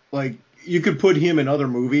 Like, you could put him in other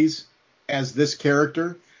movies as this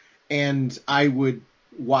character, and I would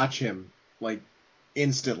watch him, like,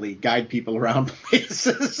 instantly guide people around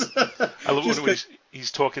places. I love when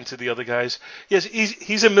he's talking to the other guys. Yes,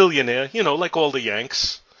 he's a millionaire, like all the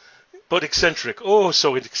Yanks, but eccentric. Oh,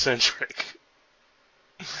 so eccentric.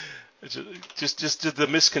 Just the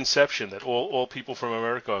misconception that all people from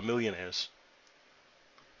America are millionaires.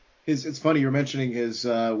 It's funny you're mentioning his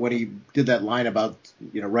when he did that line about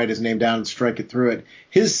write his name down and strike it through it.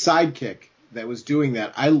 His sidekick that was doing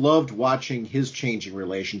that, I loved watching his changing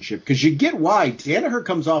relationship, because you get why Danaher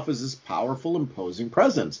comes off as this powerful, imposing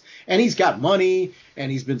presence, and he's got money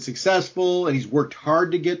and he's been successful and he's worked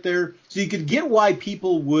hard to get there. So you could get why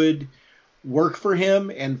people would work for him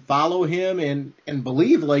and follow him and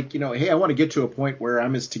believe, like, hey, I want to get to a point where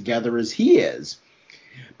I'm as together as he is.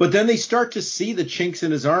 But then they start to see the chinks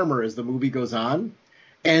in his armor as the movie goes on,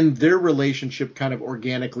 and their relationship kind of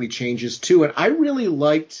organically changes too. And I really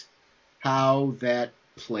liked how that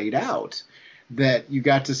played out, that you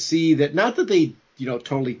got to see that, not that they,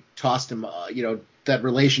 totally tossed him, that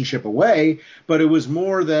relationship away, but it was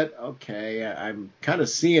more that, okay, I'm kind of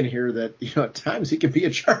seeing here that, at times he can be a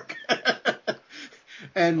jerk.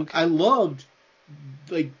 And I loved,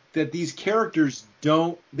 like, that these characters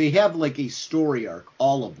they have, like, a story arc,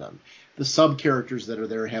 all of them. The sub-characters that are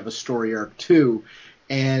there have a story arc too,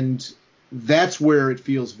 and that's where it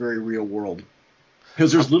feels very real world.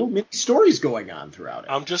 Because there's little mini stories going on throughout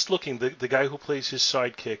it. I'm just looking, the guy who plays his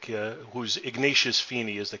sidekick, who's Ignatius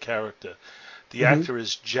Feeney is the character. The actor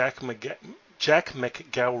is Jack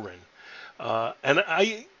McGowran. And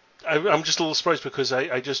I'm just a little surprised because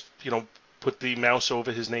I just, put the mouse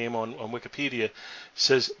over his name on Wikipedia. It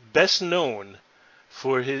says best known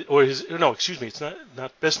for it's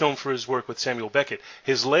not best known for his work with Samuel Beckett.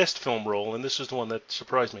 His last film role, and this is the one that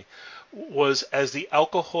surprised me, was as the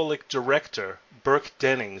alcoholic director Burke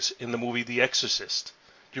Dennings in the movie The Exorcist.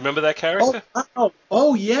 Do you remember that character?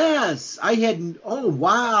 Oh yes. Oh,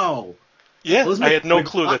 wow. Yeah, I had no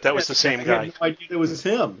clue that was the same guy. I had no idea it was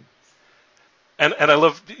him. And I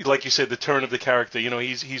love, like you said, the turn of the character.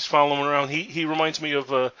 He's following around. He reminds me of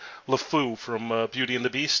LeFou from Beauty and the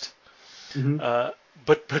Beast. Mm-hmm.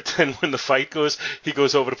 But then when the fight goes, he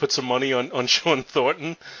goes over to put some money on Sean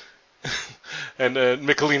Thornton. And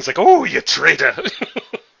Michelin's like, "Oh, you traitor!"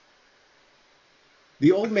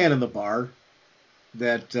 The old man in the bar.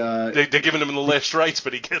 That they're giving him the last rites,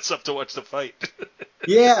 but he gets up to watch the fight.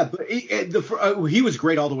 Yeah, but he was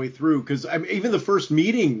great all the way through, because even the first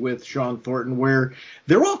meeting with Sean Thornton, where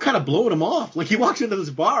they're all kind of blowing him off. Like, he walks into this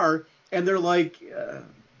bar and they're like,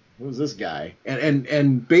 "Who's this guy?"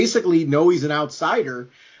 And basically know he's an outsider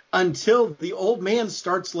until the old man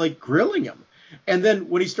starts, like, grilling him. And then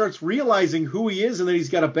when he starts realizing who he is and that he's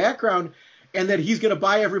got a background and that he's going to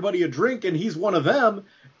buy everybody a drink and he's one of them,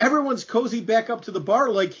 everyone's cozy back up to the bar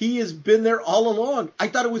like he has been there all along. I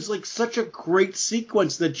thought it was, like, such a great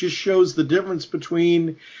sequence that just shows the difference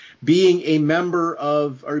between being a member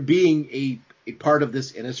of, or being a part of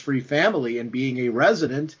this Innisfree family and being a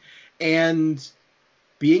resident, and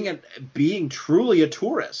being truly a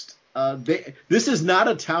tourist. This is not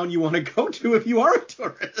a town you want to go to if you are a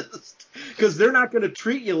tourist, because they're not going to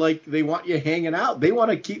treat you like they want you hanging out. They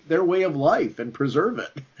want to keep their way of life and preserve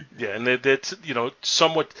it. Yeah, and that's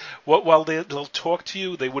somewhat. While they'll talk to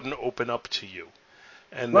you, they wouldn't open up to you,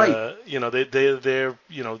 and Right. they're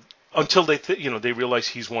until they realize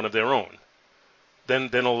he's one of their own.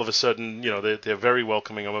 Then all of a sudden, they're very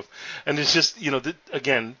welcoming of, and it's just,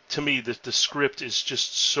 again, to me, the script is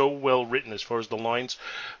just so well written as far as the lines.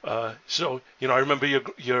 So, I remember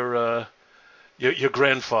your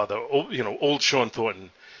grandfather, old Sean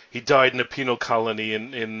Thornton. He died in a penal colony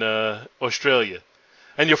in Australia,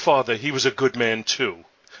 and your father, he was a good man too.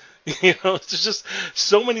 There's just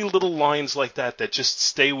so many little lines like that just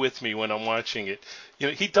stay with me when I'm watching it.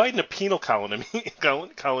 He died in a penal colony.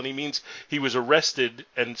 Colony means he was arrested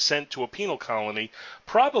and sent to a penal colony.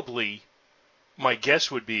 Probably, my guess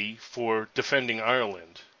would be for defending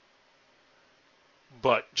Ireland.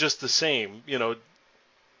 But just the same,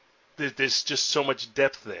 there's just so much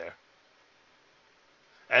depth there,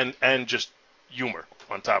 and just humor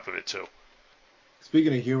on top of it too.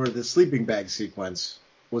 Speaking of humor, the sleeping bag sequence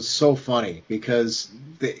was so funny because,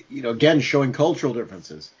 again, showing cultural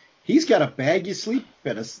differences. He's got a bag you sleep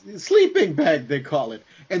in, a sleeping bag, they call it.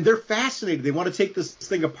 And they're fascinated. They want to take this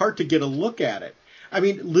thing apart to get a look at it. I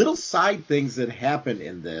mean, little side things that happen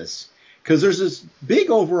in this, because there's this big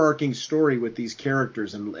overarching story with these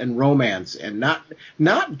characters and romance, and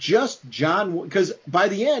not just John, because by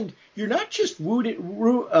the end, you're not just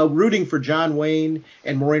rooting for John Wayne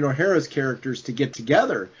and Maureen O'Hara's characters to get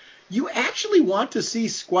together. You actually want to see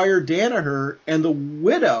Squire Danaher and the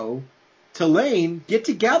widow, Tulane, get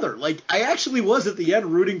together. Like, I actually was at the end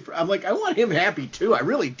rooting for. I'm like, I want him happy too. I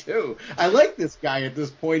really do. I like this guy at this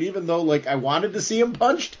point, even though I wanted to see him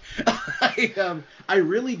punched. I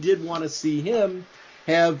really did want to see him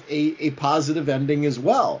have a positive ending as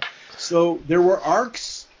well. So there were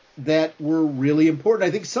arcs that were really important.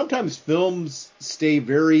 I think sometimes films stay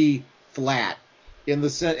very flat in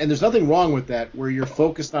the sense, and there's nothing wrong with that, where you're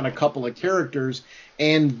focused on a couple of characters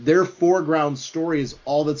and their foreground story is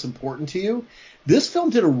all that's important to you. This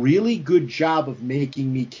film did a really good job of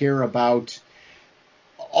making me care about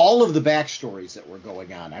all of the backstories that were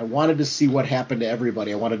going on. I wanted to see what happened to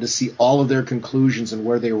everybody. I wanted to see all of their conclusions and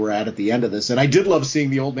where they were at the end of this. And I did love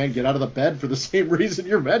seeing the old man get out of the bed for the same reason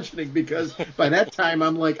you're mentioning, because by that time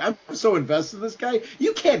I'm like, I'm so invested in this guy.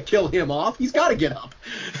 You can't kill him off. He's got to get up.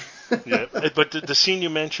 Yeah, but the scene you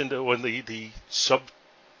mentioned, or the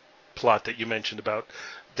subplot that you mentioned about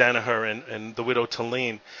Danaher and the widow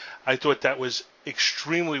Tulane, I thought that was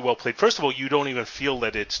extremely well played. First of all, you don't even feel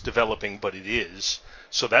that it's developing, but it is.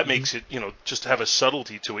 So that makes it, just have a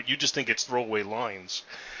subtlety to it. You just think it's throwaway lines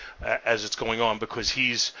as it's going on, because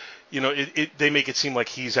he's, they make it seem like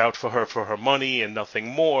he's out for her money and nothing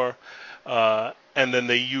more. And then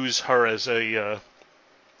they use her as a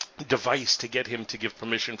device to get him to give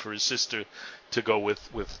permission for his sister to go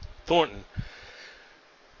with Thornton.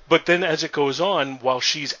 But then as it goes on, while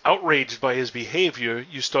she's outraged by his behavior,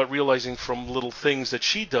 you start realizing from little things that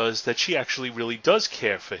she does that she actually really does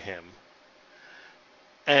care for him.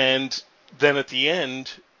 And then at the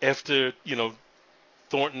end, after,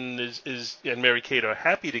 Thornton is and Mary Kate are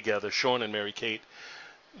happy together, Sean and Mary Kate,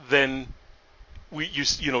 then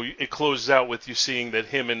it closes out with you seeing that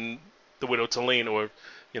him and the widow Tulane, or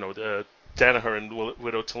Danaher and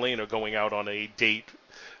widow Tulane are going out on a date,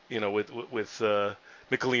 with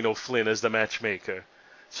Michaelino O'Flynn as the matchmaker,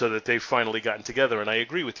 so that they've finally gotten together. And I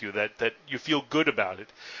agree with you that you feel good about it,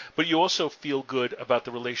 but you also feel good about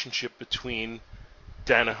the relationship between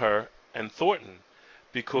Danaher and Thornton,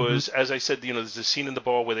 because as I said, there's a scene in the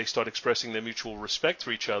bar where they start expressing their mutual respect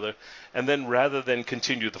for each other, and then rather than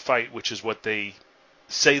continue the fight, which is what they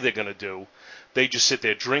say they're going to do, they just sit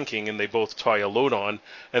there drinking, and they both tie a load on,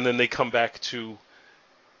 and then they come back to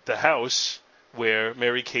the house where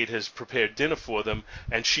Mary Kate has prepared dinner for them,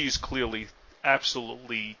 and she's clearly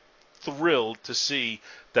absolutely thrilled to see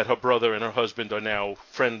that her brother and her husband are now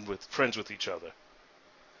friends with each other.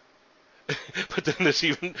 But then there's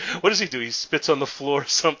even, what does he do? He spits on the floor or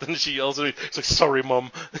something. She yells at him. It's like, sorry, Mom.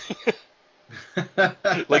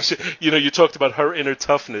 Like, you talked about her inner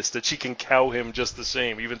toughness, that she can cow him just the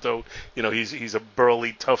same, even though, he's a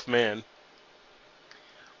burly, tough man.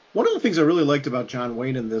 One of the things I really liked about John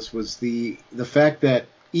Wayne in this was the fact that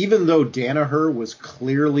even though Danaher was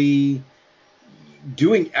clearly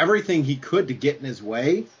doing everything he could to get in his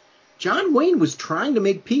way, John Wayne was trying to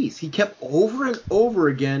make peace. He kept over and over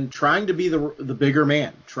again trying to be the bigger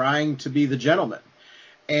man, trying to be the gentleman.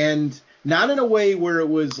 And not in a way where it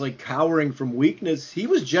was like cowering from weakness. He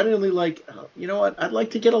was genuinely like, oh, you know what, I'd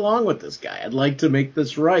like to get along with this guy. I'd like to make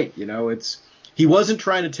this right. He wasn't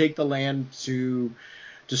trying to take the land to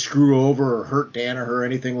screw over or hurt Danaher or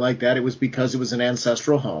anything like that. It was because it was an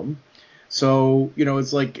ancestral home. So,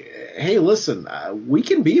 it's like, hey, listen, we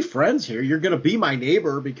can be friends here. You're going to be my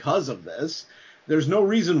neighbor because of this. There's no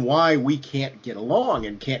reason why we can't get along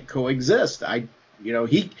and can't coexist.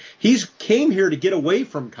 He's came here to get away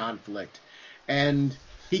from conflict, and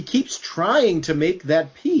he keeps trying to make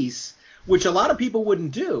that peace, which a lot of people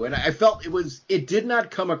wouldn't do. And I felt it did not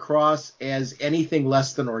come across as anything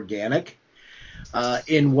less than organic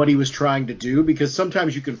in what he was trying to do, because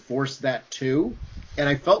sometimes you can force that too. And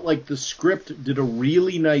I felt like the script did a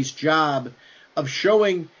really nice job of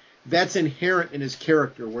showing that's inherent in his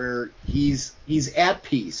character, where he's at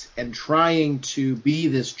peace and trying to be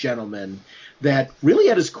this gentleman that really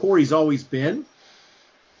at his core he's always been.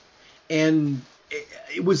 And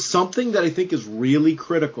it was something that I think is really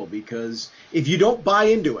critical, because if you don't buy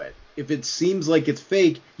into it, if it seems like it's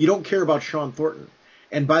fake, you don't care about Sean Thornton.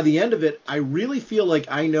 And by the end of it, I really feel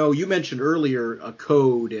like I know, you mentioned earlier a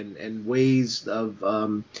code and ways of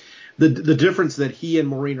the difference that he and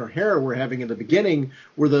Maureen O'Hara were having in the beginning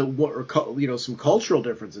were some cultural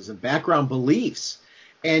differences and background beliefs.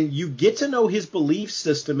 And you get to know his belief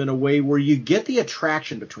system in a way where you get the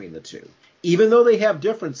attraction between the two. Even though they have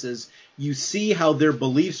differences, you see how their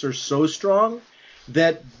beliefs are so strong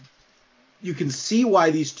that you can see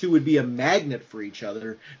why these two would be a magnet for each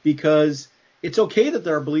other, because it's okay that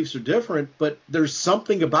our beliefs are different, but there's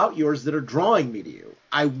something about yours that are drawing me to you.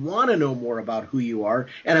 I want to know more about who you are,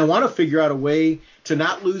 and I want to figure out a way to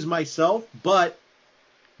not lose myself, but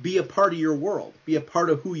be a part of your world, be a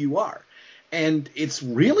part of who you are. And it's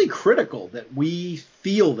really critical that we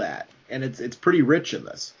feel that, and it's pretty rich in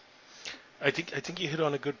this. I think you hit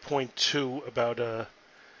on a good point too about the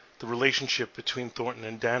relationship between Thornton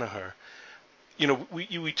and Danaher.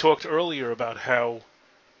 We talked earlier about how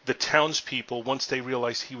the townspeople, once they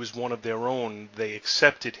realized he was one of their own, they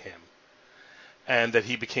accepted him, and that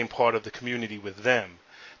he became part of the community with them.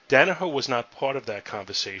 Danaher was not part of that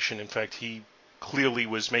conversation. In fact, he clearly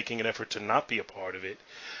was making an effort to not be a part of it.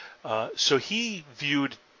 So he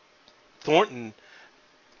viewed Thornton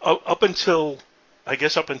up until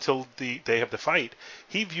they have the fight.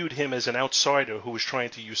 He viewed him as an outsider who was trying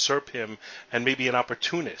to usurp him and maybe an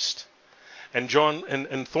opportunist. And John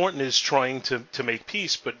and Thornton is trying to make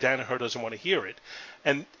peace, but Danaher doesn't want to hear it.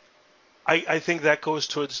 And I think that goes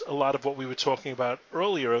towards a lot of what we were talking about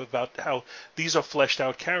earlier, about how these are fleshed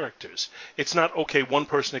out characters. It's not, okay, one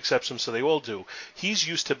person accepts him, so they all do. He's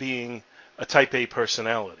used to being a type A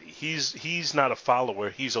personality. He's not a follower,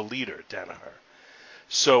 he's a leader, Danaher.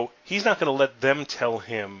 So he's not going to let them tell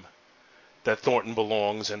him that Thornton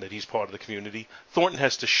belongs and that he's part of the community. Thornton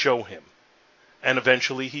has to show him. And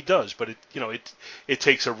eventually he does, but it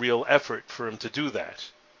takes a real effort for him to do that.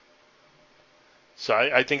 So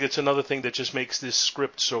I think it's another thing that just makes this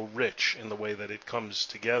script so rich in the way that it comes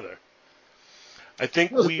together. I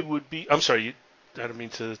think we would be... I'm sorry, I didn't mean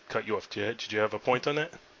to cut you off. Did you have a point on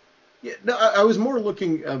that? Yeah, no, I was more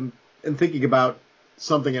looking and thinking about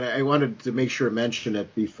something, and I wanted to make sure to mention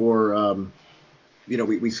it before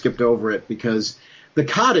we skipped over it, because the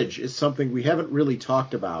cottage is something we haven't really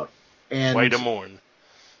talked about. And White Amorn.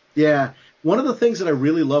 Yeah. One of the things that I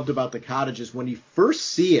really loved about the cottage is when you first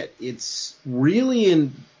see it, it's really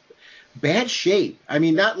in bad shape. I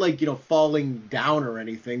mean, not like, falling down or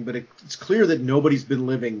anything, but it's clear that nobody's been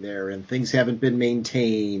living there, and things haven't been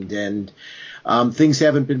maintained, and things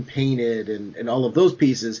haven't been painted, and all of those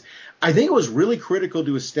pieces. I think it was really critical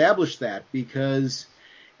to establish that, because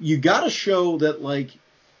you got to show that, like,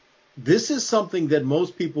 this is something that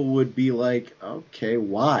most people would be like, okay,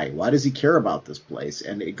 why? Why does he care about this place?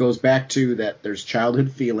 And it goes back to that there's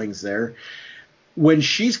childhood feelings there. When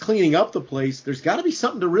she's cleaning up the place, there's got to be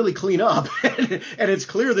something to really clean up. And it's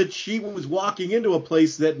clear that she was walking into a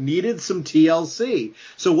place that needed some TLC.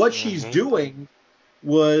 So what she's doing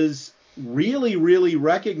was really, really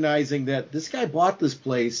recognizing that this guy bought this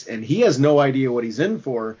place and he has no idea what he's in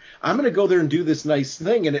for. I'm going to go there and do this nice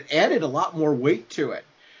thing. And it added a lot more weight to it.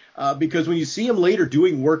 Because when you see him later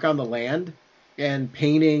doing work on the land and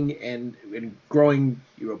painting and growing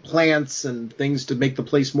plants and things to make the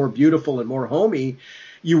place more beautiful and more homey,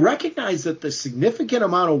 you recognize that the significant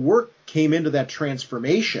amount of work came into that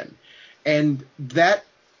transformation, and that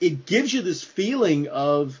it gives you this feeling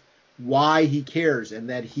of why he cares,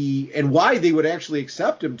 and why they would actually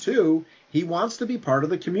accept him too. He wants to be part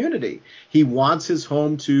of the community. He wants his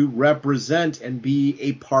home to represent and be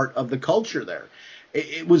a part of the culture there.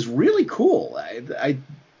 It was really cool.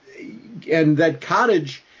 and that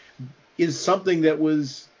cottage is something that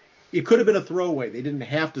was, it could have been a throwaway. They didn't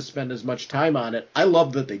have to spend as much time on it. I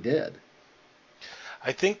love that they did.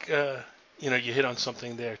 I think, you hit on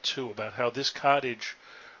something there, too, about how this cottage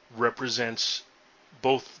represents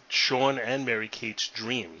both Sean and Mary Kate's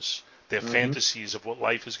dreams, their fantasies of what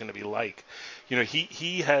life is going to be like.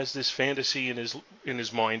 He has this fantasy in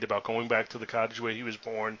his mind about going back to the cottage where he was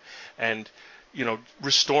born and,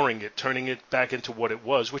 restoring it, turning it back into what it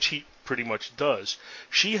was, which he pretty much does.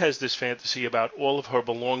 She has this fantasy about all of her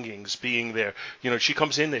belongings being there. She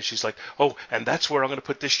comes in there, she's like, oh, and that's where I'm going to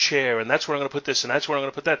put this chair, and that's where I'm going to put this, and that's where I'm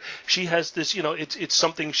going to put that. She has this, it's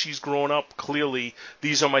something she's grown up, clearly,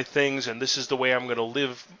 these are my things, and this is the way I'm going to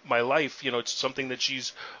live my life. It's something that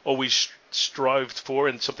she's always strived for,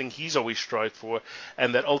 and something he's always strived for,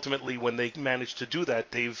 and that ultimately, when they manage to do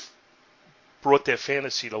that, they've brought their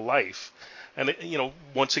fantasy to life. And,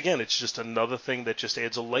 once again, it's just another thing that just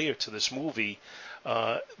adds a layer to this movie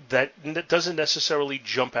that doesn't necessarily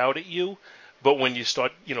jump out at you. But when you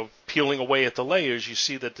start, peeling away at the layers, you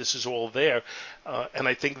see that this is all there. And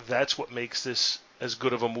I think that's what makes this as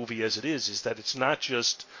good of a movie as it is that it's not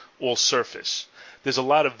just all surface. There's a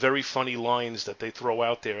lot of very funny lines that they throw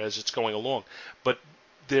out there as it's going along. But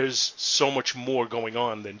there's so much more going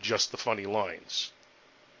on than just the funny lines.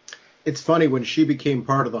 It's funny, when she became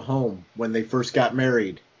part of the home, when they first got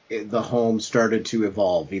married, the home started to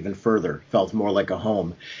evolve even further, felt more like a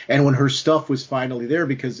home. And when her stuff was finally there,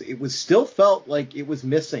 because it was still felt like it was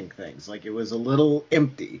missing things, like it was a little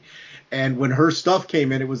empty. And when her stuff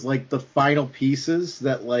came in, it was like the final pieces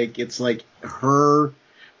that, like, it's like her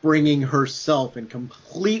bringing herself and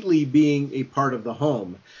completely being a part of the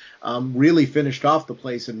home. Really finished off the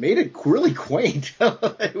place and made it really quaint.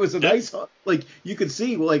 It was a nice, like, you could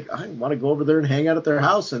see, like, I want to go over there and hang out at their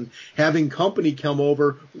house, and having company come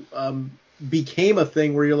over became a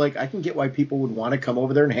thing where you're like, I can get why people would want to come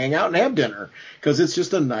over there and hang out and have dinner, because it's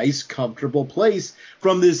just a nice, comfortable place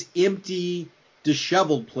from this empty,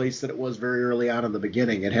 disheveled place that it was very early on in the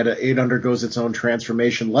beginning. It undergoes its own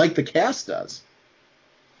transformation, like the cast does.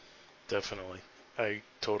 Definitely. I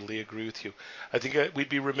totally agree with you. I think we'd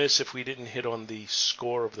be remiss if we didn't hit on the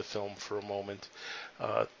score of the film for a moment.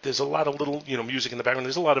 There's a lot of little, music in the background.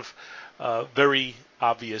 There's a lot of very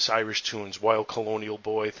obvious Irish tunes, Wild Colonial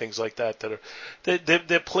Boy, things like that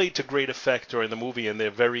they're played to great effect during the movie, and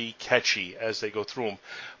they're very catchy as they go through them.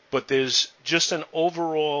 But there's just an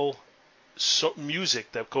overall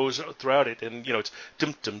music that goes throughout it, and it's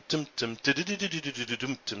dum dum dum dum dum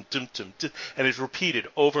dum dum dum dum, and it's repeated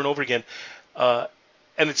over and over again.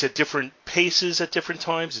 And it's at different paces at different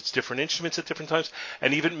times. It's different instruments at different times.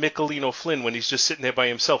 And even Michelino Flynn, when he's just sitting there by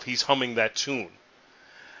himself, he's humming that tune.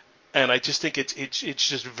 And I just think it's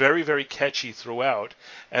just very, very catchy throughout.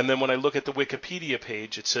 And then when I look at the Wikipedia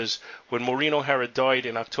page, it says, when Maureen O'Hara died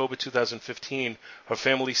in October 2015, her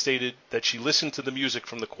family stated that she listened to the music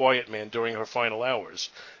from The Quiet Man during her final hours.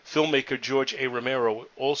 Filmmaker George A. Romero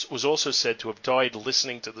was also said to have died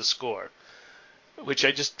listening to the score, which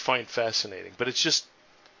I just find fascinating. But it's just,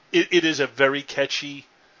 it is a very catchy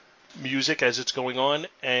music as it's going on,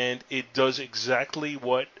 and it does exactly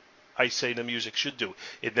what I say the music should do.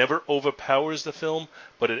 It never overpowers the film,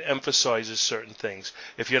 but it emphasizes certain things.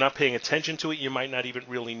 If you're not paying attention to it, you might not even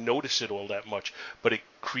really notice it all that much, but it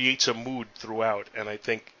creates a mood throughout, and I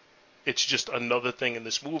think it's just another thing in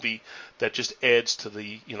this movie that just adds to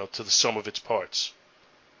the, to the sum of its parts.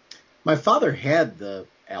 My father had the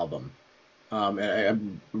album. The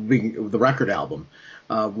record album,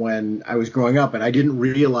 when I was growing up, and I didn't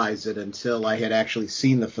realize it until I had actually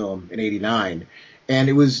seen the film in '89. And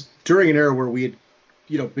it was during an era where we had,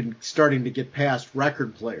 been starting to get past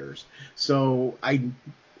record players. So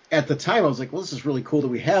at the time, I was like, well, this is really cool that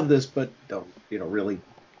we have this, but don't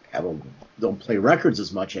play records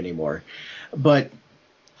as much anymore. But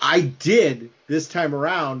I did this time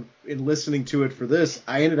around in listening to it for this.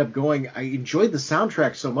 I ended up I enjoyed the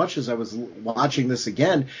soundtrack so much as I was watching this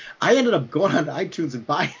again. I ended up going on iTunes and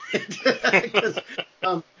buying it because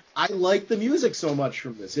I like the music so much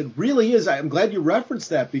from this. It really is. I'm glad you referenced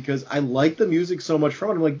that, because I like the music so much from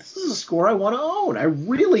it. I'm like, this is a score I want to own. I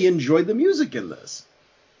really enjoyed the music in this.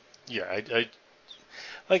 Yeah,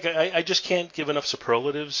 I just can't give enough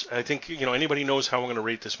superlatives. I think, anybody knows how I'm going to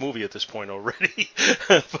rate this movie at this point already.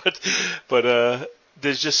 but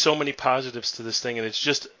there's just so many positives to this thing, and it's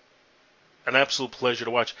just an absolute pleasure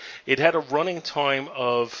to watch. It had a running time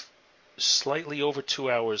of slightly over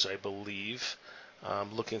 2 hours, I believe.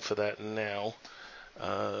 I'm looking for that now.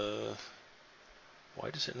 Why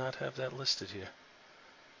does it not have that listed here?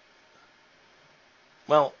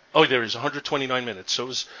 Well, oh, there is 129 minutes. So it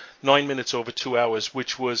was 9 minutes over 2 hours,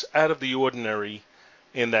 which was out of the ordinary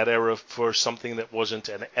in that era for something that wasn't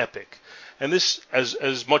an epic. And this,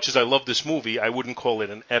 as much as I love this movie, I wouldn't call it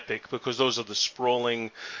an epic because those are the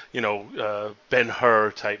sprawling,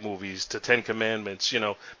 Ben-Hur type movies, the Ten Commandments,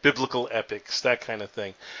 biblical epics, that kind of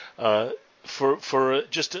thing. For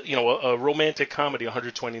just a romantic comedy,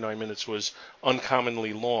 129 minutes was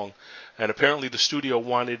uncommonly long, and apparently the studio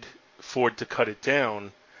wanted Ford to cut it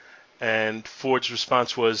down, and Ford's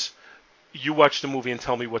response was, "You watch the movie and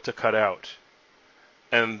tell me what to cut out."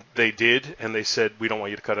 And they did, and they said, "We don't want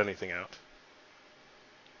you to cut anything out."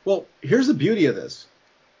 Well, here's the beauty of this.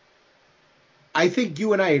 I think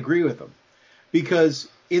you and I agree with them, because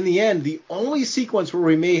in the end, the only sequence where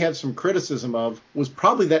we may have some criticism of was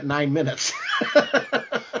probably that 9 minutes.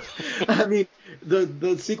 I mean,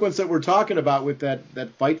 the sequence that we're talking about with that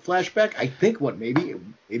fight flashback, I think maybe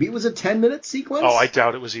it was a 10-minute sequence? Oh, I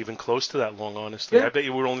doubt it was even close to that long, honestly. Yeah. I bet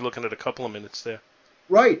you were only looking at a couple of minutes there.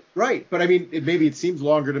 Right. But I mean, maybe it seems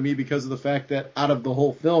longer to me because of the fact that out of the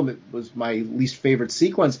whole film, it was my least favorite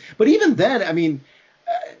sequence. But even then, I mean,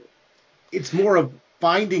 it's more of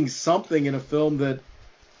finding something in a film that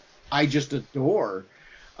I just adore.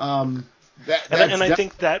 And I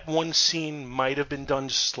think that one scene might have been done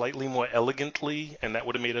slightly more elegantly, and that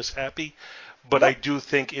would have made us happy. But I do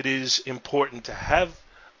think it is important to have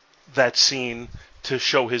that scene to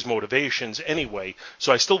show his motivations anyway,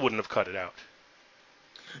 so I still wouldn't have cut it out.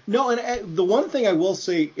 No, and the one thing I will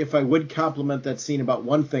say, if I would compliment that scene about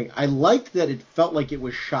one thing, I liked that it felt like it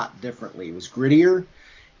was shot differently. It was grittier.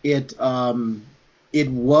 It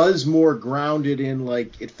was more grounded in,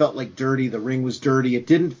 like, it felt like dirty. The ring was dirty. It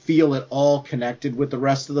didn't feel at all connected with the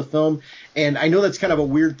rest of the film. And I know that's kind of a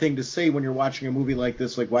weird thing to say when you're watching a movie like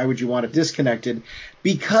this. Like, why would you want it disconnected?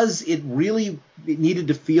 Because it needed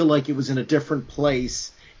to feel like it was in a different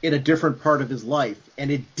place, in a different part of his life.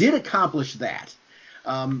 And it did accomplish that.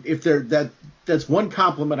 That's one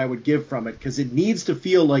compliment I would give from it, because it needs to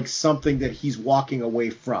feel like something that he's walking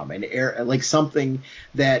away from, like something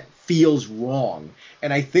that feels wrong.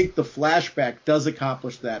 And I think the flashback does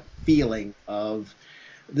accomplish that feeling of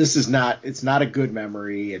it's not a good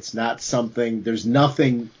memory. It's not something, there's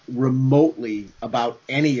nothing remotely about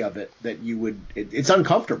any of it that it's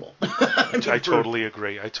uncomfortable. I totally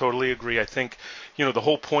agree. I think, the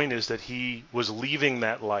whole point is that he was leaving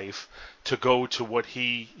that life to go to what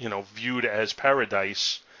he, viewed as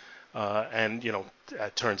paradise. And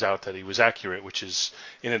it turns out that he was accurate, which is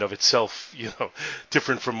in and of itself,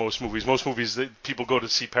 different from most movies. Most movies that people go to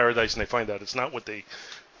see paradise and they find out it's not what they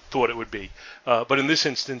thought it would be. But in this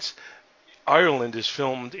instance, Ireland is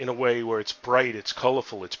filmed in a way where it's bright, it's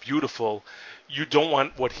colorful, it's beautiful. You don't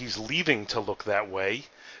want what he's leaving to look that way.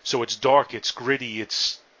 So it's dark, it's gritty,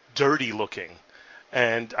 it's dirty looking.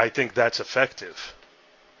 And I think that's effective.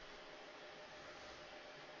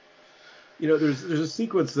 There's a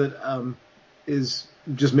sequence that is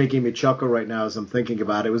just making me chuckle right now as I'm thinking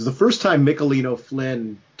about it. It was the first time Michael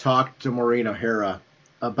O'Flynn talked to Maureen O'Hara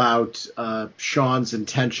about Sean's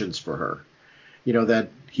intentions for her. That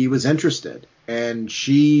he was interested, and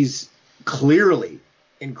she's clearly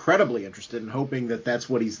incredibly interested and hoping that that's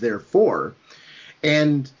what he's there for.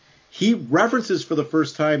 And he references for the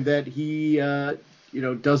first time that he,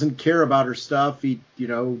 doesn't care about her stuff. He,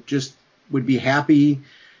 just would be happy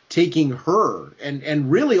taking her.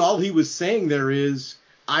 And really all he was saying there is,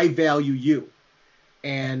 I value you,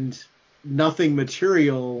 and nothing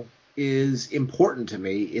material is important to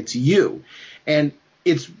me. It's you. And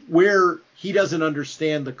it's where he doesn't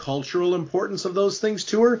understand the cultural importance of those things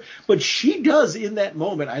to her, but she does in that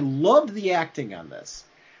moment. I loved the acting on this,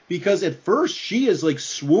 because at first she is like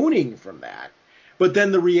swooning from that, but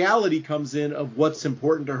then the reality comes in of what's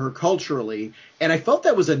important to her culturally. And I felt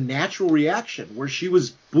that was a natural reaction where she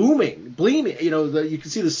was gleaming, you can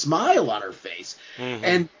see the smile on her face. Mm-hmm.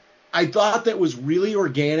 And I thought that was really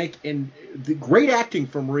organic, and the great acting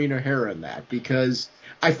from Maureen O'Hara in that, because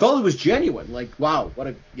I felt it was genuine. Like, wow,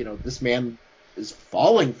 this man is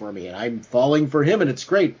falling for me and I'm falling for him, and it's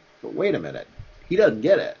great. But wait a minute, he doesn't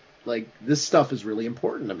get it. Like, this stuff is really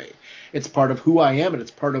important to me. It's part of who I am, and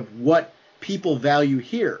it's part of what people value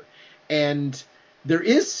here. And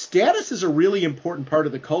status is a really important part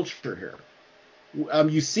of the culture here.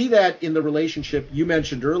 You see that in the relationship you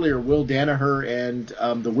mentioned earlier, Will Danaher and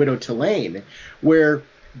the widow Tulane, where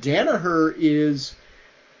Danaher is,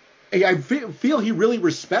 I feel he really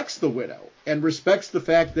respects the widow and respects the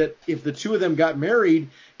fact that if the two of them got married,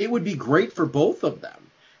 it would be great for both of them.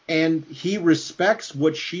 And he respects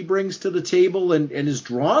what she brings to the table and is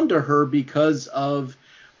drawn to her because of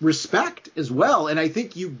respect as well. And I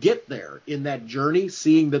think you get there in that journey,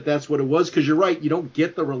 seeing that that's what it was, because you're right, you don't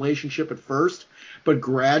get the relationship at first, but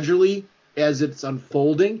gradually as it's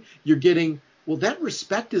unfolding, you're getting, well, that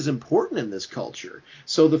respect is important in this culture.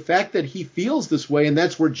 So the fact that he feels this way, and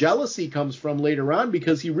that's where jealousy comes from later on,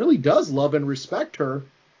 because he really does love and respect her,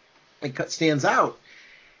 it stands out.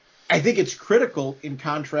 I think it's critical in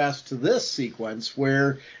contrast to this sequence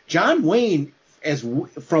where John Wayne,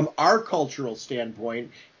 from our cultural standpoint,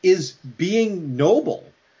 is being noble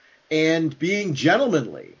and being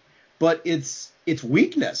gentlemanly, but it's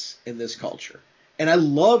weakness in this culture. And I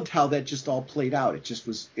loved how that just all played out.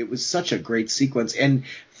 It was such a great sequence, and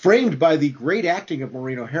framed by the great acting of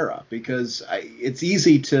Maureen O'Hara, because it's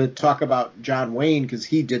easy to talk about John Wayne because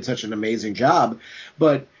he did such an amazing job,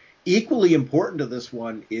 but equally important to this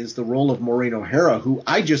one is the role of Maureen O'Hara, who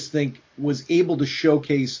I just think was able to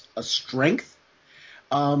showcase a strength,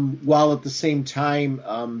 while at the same time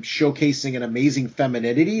showcasing an amazing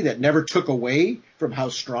femininity that never took away from how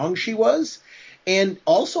strong she was, and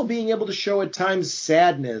also being able to show at times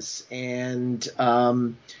sadness and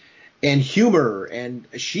humor, and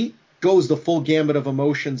she goes the full gamut of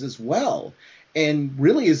emotions as well. And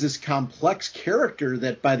really is this complex character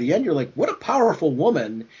that by the end you're like, what a powerful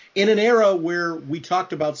woman, in an era where we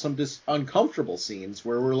talked about some uncomfortable scenes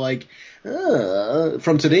where we're like,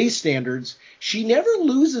 from today's standards, she never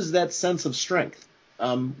loses that sense of strength,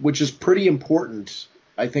 which is pretty important,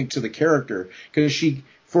 I think, to the character, because she,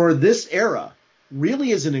 for this era,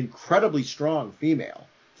 really is an incredibly strong female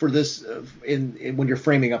for this when you're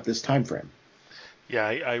framing up this time frame. Yeah,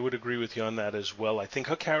 I would agree with you on that as well. I think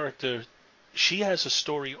her character, she has a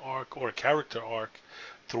story arc or a character arc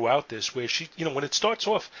throughout this where she, when it starts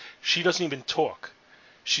off, she doesn't even talk.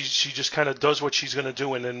 She just kind of does what she's going to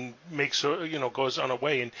do and then makes her, goes on her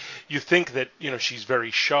way. And you think that, she's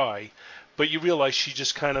very shy, but you realize she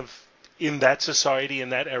just kind of, in that society, in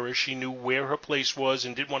that era, she knew where her place was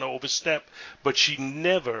and didn't want to overstep. But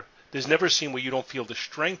there's never a scene where you don't feel the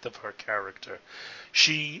strength of her character.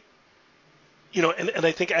 She, and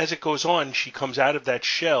I think as it goes on, she comes out of that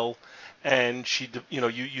shell, and she,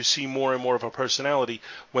 you see more and more of her personality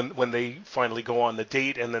when they finally go on the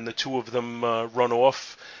date, and then the two of them run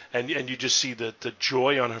off, and you just see the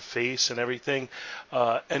joy on her face and everything,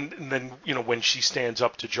 and then when she stands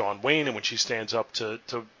up to John Wayne and when she stands up to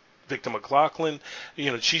Victor McLaglen,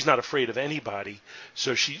 she's not afraid of anybody,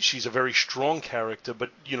 so she's a very strong character,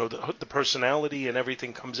 but the personality and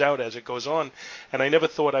everything comes out as it goes on. And I never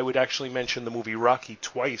thought I would actually mention the movie Rocky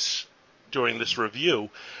twice during this review,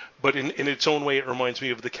 but in its own way, it reminds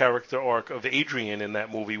me of the character arc of Adrian in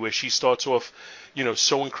that movie, where she starts off,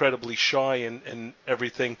 so incredibly shy and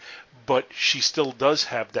everything, but she still does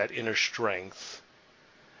have that inner strength,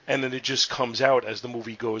 and then it just comes out as the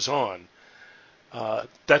movie goes on.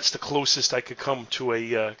 That's the closest I could come to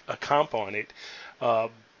a comp on it.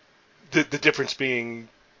 The difference being,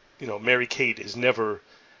 Mary Kate is never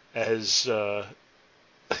as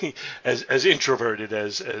as introverted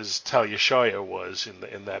as Talia Shire was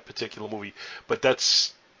in that particular movie. But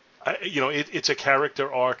that's, it's a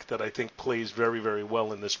character arc that I think plays very, very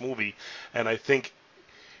well in this movie, and I think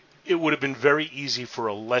it would have been very easy for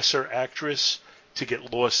a lesser actress to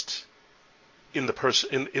get lost in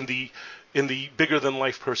the in the bigger than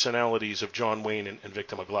life personalities of John Wayne and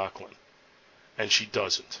Victor McLaglen, and she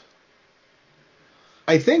doesn't.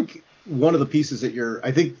 I think one of the pieces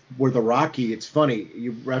where the Rocky, it's funny,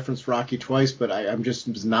 you referenced Rocky twice, but I'm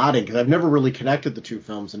just nodding because I've never really connected the two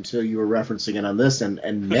films until you were referencing it on this, and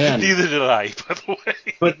man. Neither did I, by the way.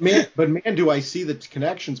 But man, do I see the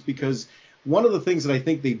connections, because one of the things that I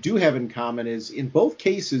think they do have in common is, in both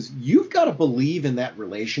cases, you've got to believe in that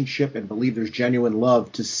relationship and believe there's genuine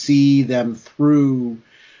love to see them through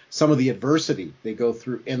some of the adversity they go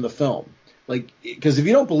through in the film. Like, because if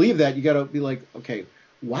you don't believe that, you got to be like, okay,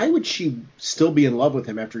 why would she still be in love with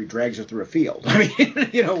him after he drags her through a field? I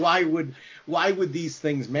mean, why would these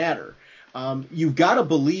things matter? You've got to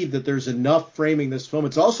believe that there's enough framing this film.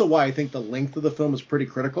 It's also why I think the length of the film is pretty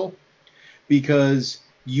critical, because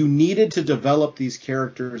you needed to develop these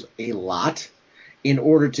characters a lot in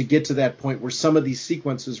order to get to that point where some of these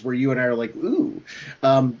sequences where you and I are like, ooh,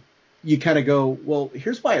 you kind of go, well,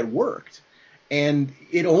 here's why it worked. And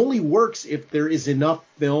it only works if there is enough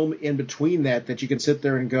film in between that you can sit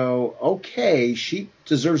there and go, okay, she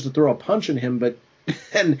deserves to throw a punch in him, but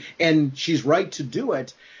and she's right to do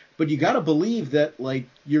it. But you got to believe that, like,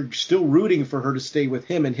 you're still rooting for her to stay with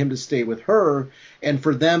him and him to stay with her, and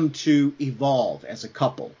for them to evolve as a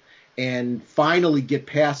couple and finally get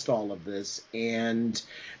past all of this and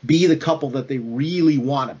be the couple that they really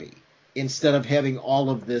want to be, instead of having all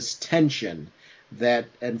of this tension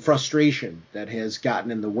and frustration that has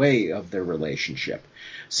gotten in the way of their relationship.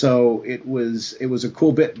 So it was a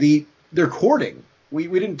cool bit. They're courting. We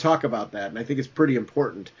didn't talk about that, and I think it's pretty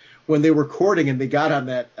important. When they were courting and they got on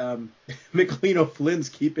that, Michelino O'Flynn's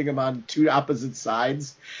keeping them on two opposite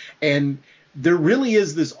sides, and there really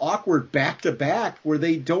is this awkward back-to-back where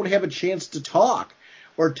they don't have a chance to talk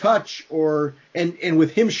or touch, and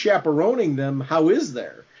with him chaperoning them, how is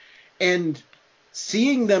there? And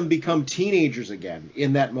seeing them become teenagers again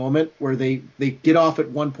in that moment where they get off at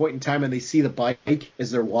one point in time and they see the bike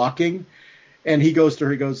as they're walking, and he goes to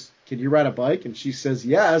her, he goes, "Can you ride a bike?" And she says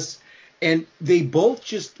yes. And they both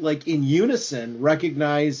just, like, in unison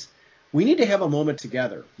recognize, we need to have a moment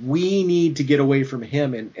together. We need to get away from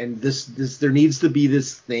him, and this there needs to be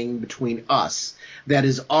this thing between us that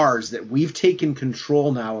is ours, that we've taken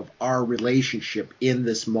control now of our relationship in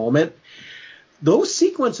this moment. Those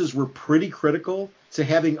sequences were pretty critical to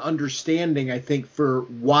having understanding, I think, for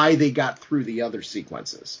why they got through the other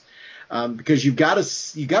sequences, because you got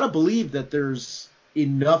to believe that there's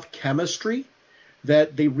enough chemistry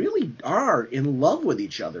that they really are in love with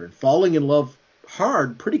each other and falling in love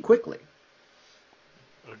hard pretty quickly.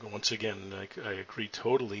 Once again, I agree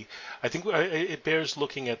totally. I think it bears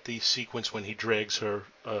looking at the sequence when he drags her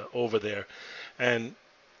over there. And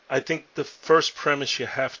I think the first premise you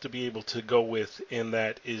have to be able to go with in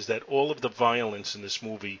that is that all of the violence in this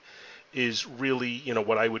movie is really,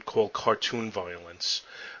 what I would call cartoon violence.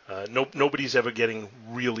 Nobody's ever getting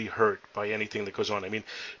really hurt by anything that goes on. I mean,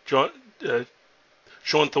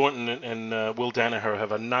 Sean Thornton and Will Danaher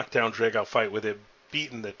have a knockdown, drag-out fight where they're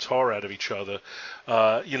beating the tar out of each other.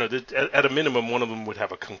 At a minimum, one of them would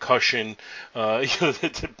have a concussion,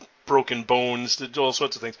 broken bones, all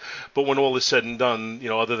sorts of things. But when all is said and done,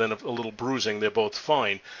 other than a little bruising, they're both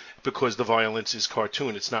fine because the violence is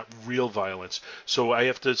cartoon. It's not real violence. So I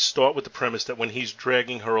have to start with the premise that when he's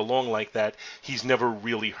dragging her along like that, he's never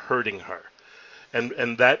really hurting her.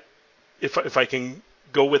 And that, if I can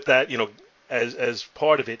go with that, as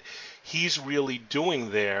part of it, he's really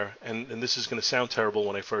doing there, and this is going to sound terrible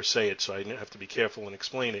when I first say it, so I have to be careful and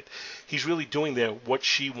explain it. He's really doing there what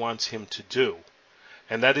she wants him to do.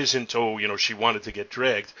 And that isn't, she wanted to get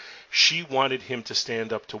dragged. She wanted him to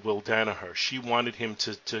stand up to Will Danaher. She wanted him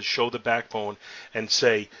to show the backbone and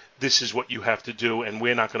say, this is what you have to do, and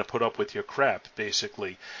we're not going to put up with your crap,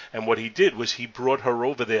 basically. And what he did was he brought her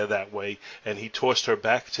over there that way, and he tossed her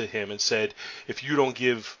back to him and said, if you don't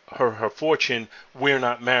give her her fortune, we're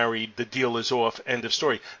not married, the deal is off, end of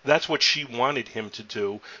story. That's what she wanted him to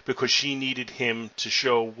do because she needed him to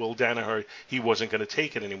show Will Danaher he wasn't going to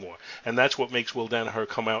take it anymore. And that's what makes Will Danaher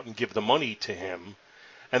come out and give the money to him.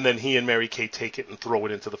 And then he and Mary Kate take it and throw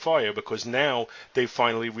it into the fire because now they've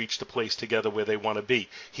finally reached a place together where they want to be.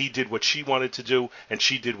 He did what she wanted to do, and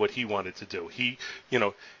she did what he wanted to do.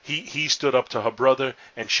 He stood up to her brother,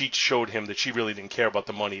 and she showed him that she really didn't care about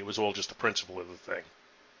the money. It was all just the principle of the thing.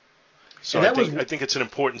 So I think it's an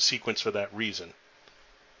important sequence for that reason.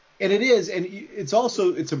 And it is, and it's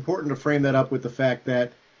important to frame that up with the fact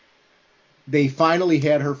that they finally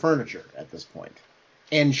had her furniture at this point,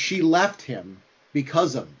 and she left him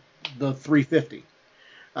because of the $350.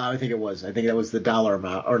 I think that was the dollar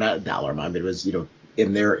amount, or not dollar amount. It was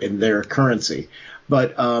in their currency,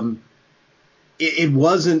 but it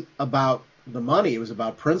wasn't about the money. It was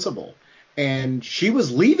about principle. And she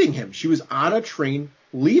was leaving him. She was on a train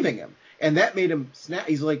leaving him, and that made him snap.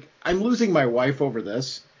 He's like, I'm losing my wife over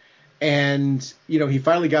this. And he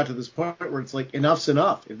finally got to this point where it's like, enough's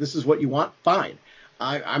enough. If this is what you want, fine.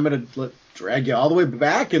 I'm going to drag you all the way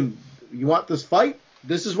back, and you want this fight?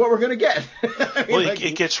 This is what we're going to get.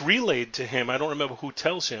 It gets relayed to him. I don't remember who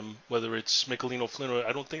tells him, whether it's Michelino O'Flynn or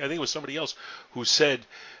I think it was somebody else who said,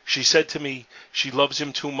 she said to me, she loves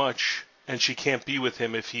him too much and she can't be with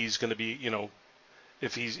him if he's going to be,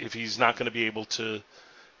 if he's not going to be able to,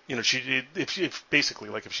 if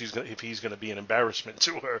he's going to be an embarrassment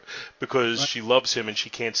to her because she loves him and she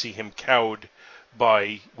can't see him cowed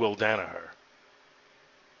by Will Danaher.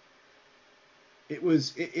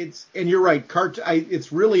 And you're right.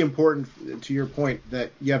 It's really important to your point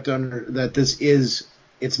that you have to that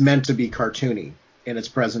it's meant to be cartoony in its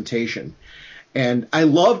presentation. And I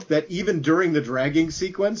loved that even during the dragging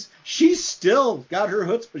sequence, she still got her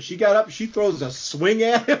chutzpah. She got up, she throws a swing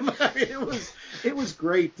at him. I mean, it was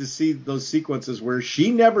great to see those sequences where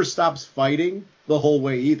she never stops fighting the whole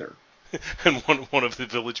way either. And one of the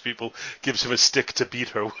village people gives him a stick to beat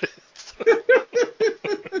her with.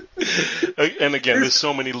 And again, there's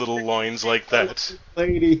so many little lines like that.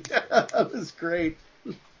 Lady, that was great.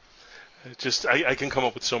 Just I can come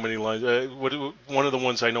up with so many lines. One of the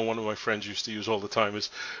ones I know one of my friends used to use all the time is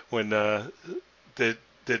when they're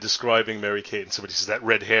describing Mary Kate, and somebody says that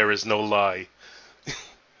red hair is no lie.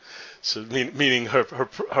 So meaning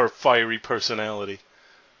her fiery personality.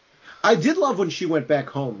 I did love when she went back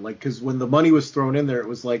home, like, because when the money was thrown in there, it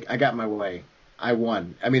was like, I got my way, I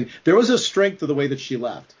won. I mean, there was a strength to the way that she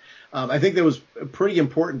left. I think there was a pretty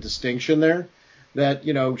important distinction there. That,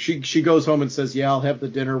 you know, she goes home and says, yeah, I'll have the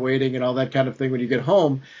dinner waiting and all that kind of thing when you get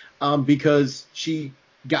home, because she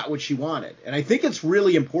got what she wanted. And I think it's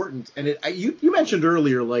really important. And you mentioned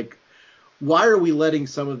earlier, like, why are we letting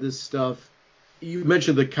some of this stuff? You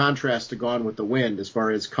mentioned the contrast to Gone with the Wind as far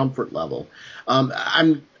as comfort level.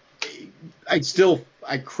 I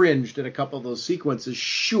cringed at a couple of those sequences,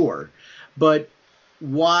 sure, but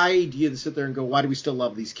why do you sit there and go, why do we still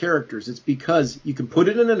love these characters? It's because you can put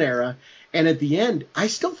it in an era, and at the end, I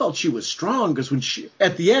still felt she was strong, because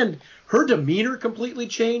at the end, her demeanor completely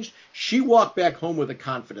changed. She walked back home with a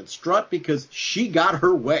confident strut because she got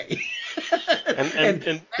her way.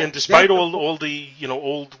 and despite all the, you know,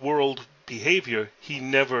 old world behavior, he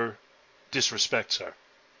never disrespects her.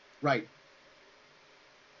 Right.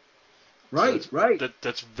 Right, so right.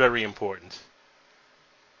 That's very important.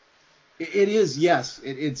 It is, yes.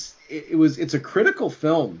 It's a critical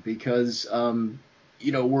film because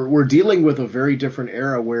you know, we're dealing with a very different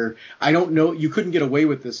era where I don't know, you couldn't get away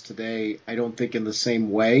with this today, I don't think, in the same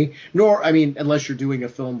way. Nor, I mean, unless you're doing a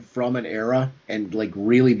film from an era and like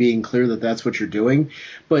really being clear that that's what you're doing.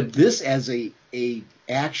 But this as a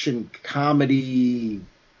action comedy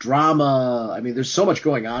drama, I mean, there's so much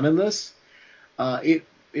going on in this.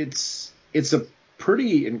 It's a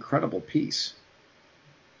pretty incredible piece.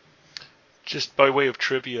 Just by way of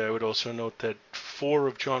trivia, I would also note that 4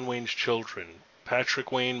 of John Wayne's children,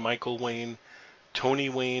 Patrick Wayne, Michael Wayne, Tony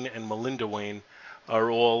Wayne, and Melinda Wayne,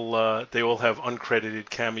 are all they all have uncredited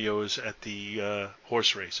cameos at the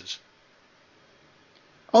horse races.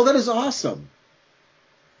 Oh, that is awesome.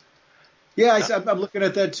 Yeah, I'm looking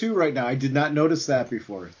at that too right now. I did not notice that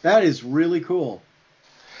before. That is really cool.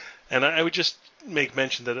 And I would just make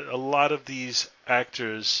mention that a lot of these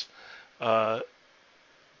actors were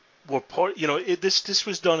part. You know, this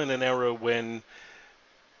was done in an era when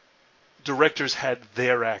directors had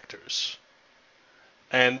their actors,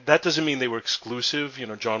 and that doesn't mean they were exclusive. You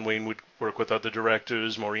know, John Wayne would work with other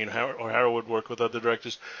directors, Maureen O'Hara would work with other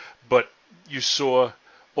directors, but you saw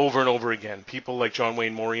over and over again people like John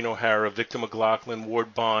Wayne, Maureen O'Hara, Victor McLaglen,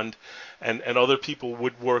 Ward Bond, and other people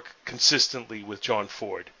would work consistently with John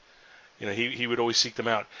Ford. You know, he would always seek them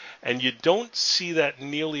out. And you don't see that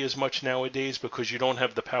nearly as much nowadays because you don't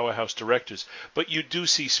have the powerhouse directors. But you do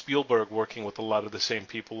see Spielberg working with a lot of the same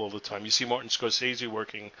people all the time. You see Martin Scorsese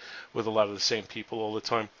working with a lot of the same people all the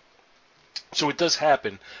time. So it does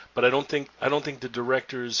happen, but I don't think the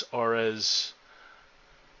directors are as,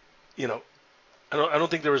 you know, I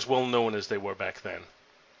don't think they're as well known as they were back then.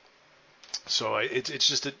 So it's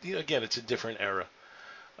just again, it's a different era.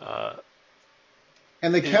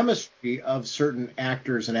 And the chemistry of certain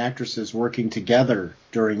actors and actresses working together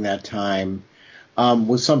during that time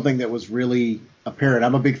was something that was really apparent.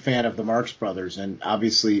 I'm a big fan of the Marx Brothers, and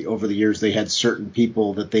obviously over the years they had certain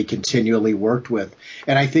people that they continually worked with.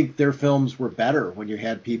 And I think their films were better when you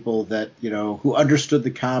had people that, you know, who understood the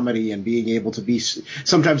comedy and being able to be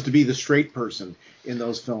sometimes to be the straight person in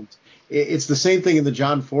those films. It's the same thing in the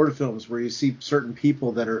John Ford films where you see certain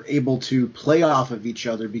people that are able to play off of each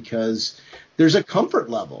other because there's a comfort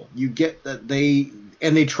level. You get that they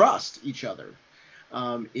trust each other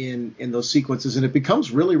in those sequences, and it becomes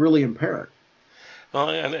really, really apparent.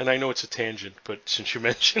 And I know it's a tangent, but since you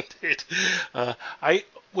mentioned it, I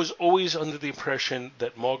was always under the impression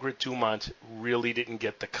that Margaret Dumont really didn't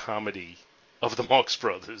get the comedy of the Marx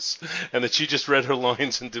Brothers, and that she just read her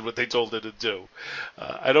lines and did what they told her to do.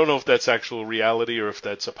 I don't know if that's actual reality or if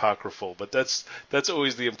that's apocryphal, but that's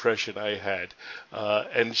always the impression I had.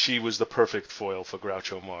 And she was the perfect foil for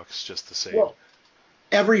Groucho Marx, just the same. Well,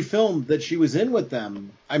 every film that she was in with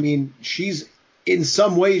them, I mean, in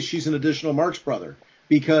some ways she's an additional Marx Brother,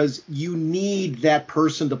 because you need that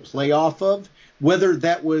person to play off of, whether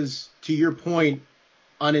that was, to your point,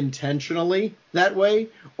 unintentionally that way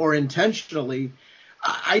or intentionally.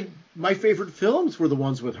 My favorite films were the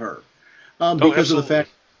ones with her, because of the fact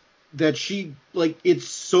that she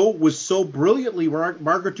was so brilliantly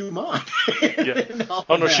Margaret Dumont. Yeah.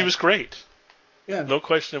 Oh no, she was great. Yeah, no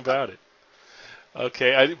question about it.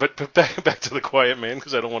 Okay, but back to The Quiet Man,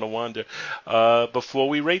 because I don't want to wander. Before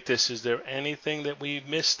we rate this, is there anything that we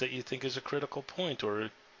missed that you think is a critical point or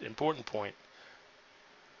an important point?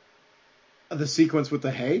 The sequence with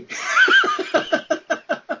the hay.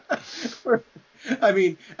 I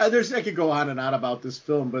mean, I could go on and on about this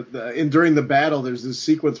film, but during the battle, there's this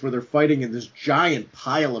sequence where they're fighting in this giant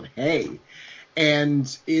pile of hay,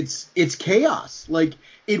 and it's chaos. Like,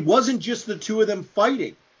 it wasn't just the two of them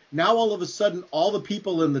fighting. Now all of a sudden, all the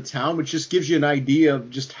people in the town, which just gives you an idea of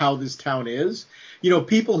just how this town is.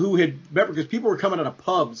 People who remember, because people were coming out of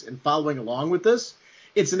pubs and following along with this.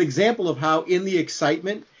 It's an example of how, in the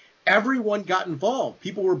excitement, everyone got involved.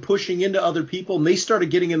 People were pushing into other people, and they started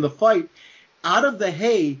getting in the fight. Out of the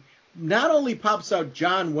hay, not only pops out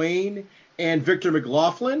John Wayne and Victor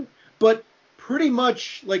McLaughlin, but pretty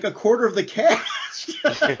much like a quarter of the cast.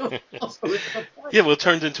 Yeah, well, it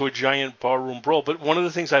turned into a giant barroom brawl. But one of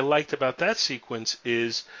the things I liked about that sequence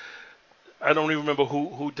is, I don't even remember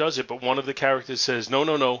who does it, but one of the characters says,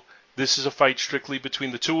 no, this is a fight strictly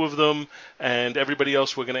between the two of them, and everybody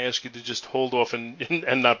else we're going to ask you to just hold off and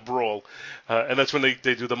not brawl. And that's when they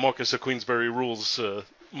do the Marquess of Queensberry rules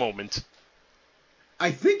moment.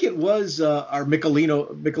 I think it was our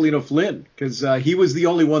Michelino Flynn, because he was the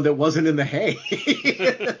only one that wasn't in the hay.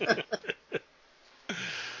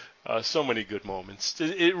 So many good moments.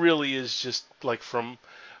 It really is just like from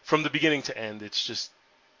the beginning to end. It's just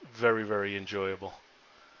very, very enjoyable.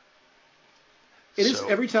 It is.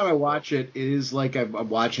 Every time I watch it, it is like I'm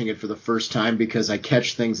watching it for the first time, because I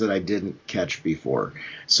catch things that I didn't catch before.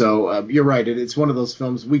 So you're right. It's one of those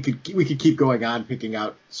films we could keep going on picking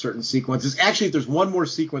out certain sequences. Actually, if there's one more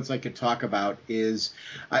sequence I could talk about, is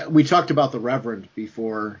we talked about the Reverend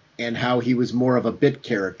before and how he was more of a bit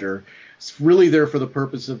character. It's really there for the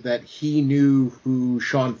purpose of that he knew who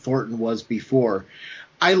Sean Thornton was before.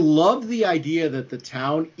 I love the idea that the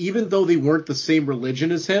town, even though they weren't the same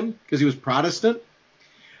religion as him, because he was Protestant,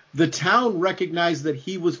 the town recognized that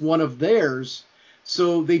he was one of theirs,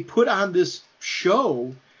 so they put on this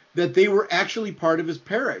show that they were actually part of his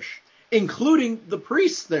parish, including the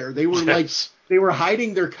priests there. They were they were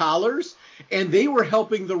hiding their collars, and they were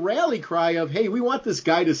helping the rally cry of, hey, we want this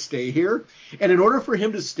guy to stay here. And in order for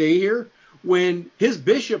him to stay here, when his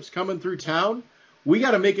bishop's coming through town, we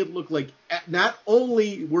got to make it look like not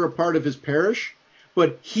only we're a part of his parish,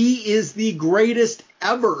 but he is the greatest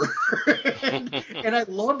ever. and I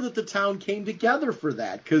love that the town came together for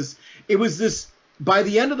that, because it was this, by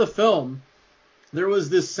the end of the film, there was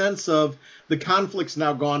this sense of the conflict's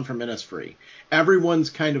now gone from Innisfree.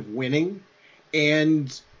 Everyone's kind of winning,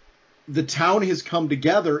 and the town has come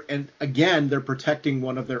together, and again, they're protecting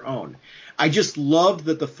one of their own. I just loved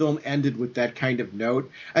that the film ended with that kind of note.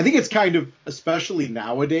 I think it's kind of, especially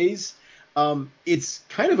nowadays, it's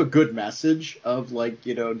kind of a good message of, like,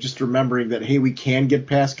 just remembering that, hey, we can get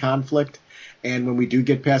past conflict. And when we do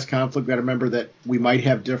get past conflict, we got to remember that we might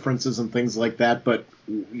have differences and things like that. But,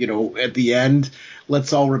 at the end,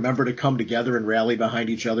 let's all remember to come together and rally behind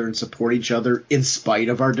each other and support each other in spite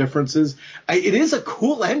of our differences. It is a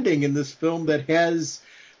cool ending in this film that has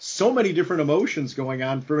so many different emotions going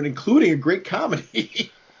on for it, including a great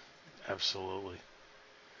comedy. Absolutely.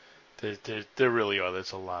 There really are.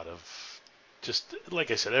 There's a lot of, just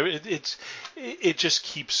like I said, it just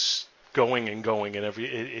keeps going and going, and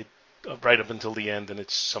it right up until the end, and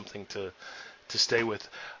it's something to stay with.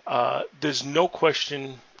 There's no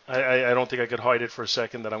question. I don't think I could hide it for a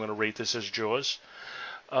second that I'm going to rate this as Jaws.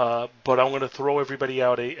 But I'm going to throw everybody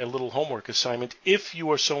out a little homework assignment, if you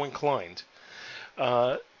are so inclined.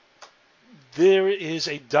 There is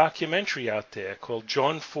a documentary out there called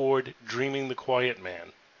John Ford Dreaming the Quiet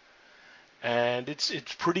Man. And it's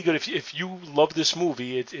pretty good. If you love this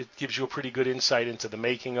movie, it gives you a pretty good insight into the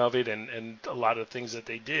making of it and a lot of things that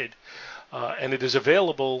they did. And it is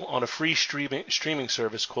available on a free streaming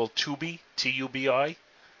service called Tubi, Tubi.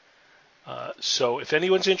 So if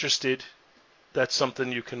anyone's interested, that's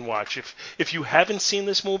something you can watch. If you haven't seen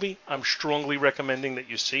this movie, I'm strongly recommending that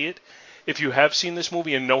you see it. If you have seen this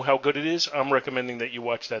movie and know how good it is, I'm recommending that you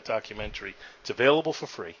watch that documentary. It's available for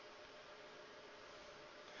free.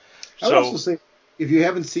 I would also say, if you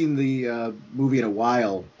haven't seen the movie in a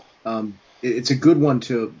while, it's a good one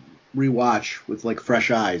to rewatch with, like,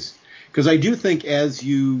 fresh eyes. Because I do think as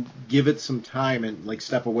you give it some time and, like,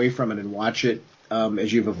 step away from it and watch it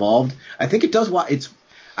as you've evolved, I think it does.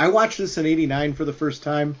 I watched this in '89 for the first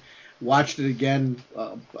time. Watched it again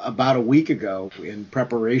about a week ago in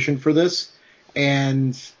preparation for this,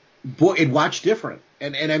 and boy, it watched different,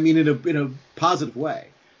 and I mean in a positive way.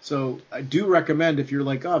 So I do recommend, if you're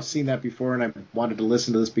like, oh, I've seen that before and I wanted to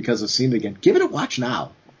listen to this because I've seen it again, give it a watch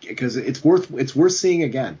now, because it's worth seeing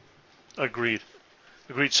again. Agreed.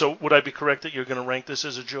 So would I be correct that you're going to rank this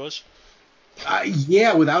as a Jaws?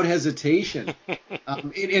 Yeah, without hesitation.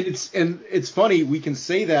 And it's funny, we can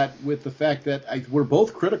say that with the fact that we're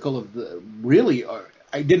both critical of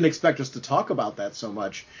I didn't expect us to talk about that so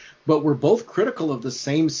much, but we're both critical of the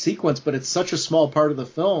same sequence, but it's such a small part of the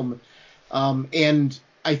film, and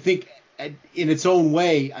I think in its own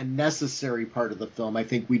way a necessary part of the film. I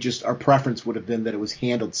think our preference would have been that it was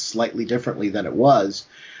handled slightly differently than it was.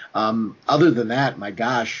 Other than that, my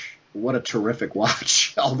gosh, what a terrific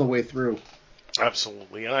watch all the way through.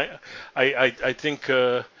 Absolutely, and I think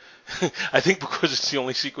I think because it's the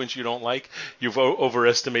only sequence you don't like, you've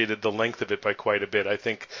overestimated the length of it by quite a bit. I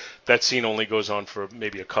think that scene only goes on for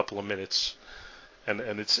maybe a couple of minutes, and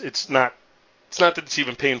it's not that it's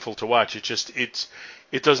even painful to watch.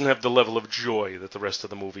 It doesn't have the level of joy that the rest of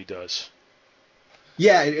the movie does.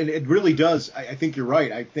 Yeah, it really does. I think you're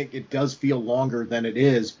right. I think it does feel longer than it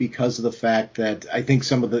is because of the fact that I think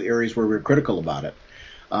some of the areas where we're critical about it.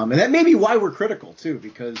 And that may be why we're critical, too,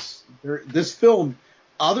 because this film,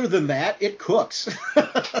 other than that, it cooks.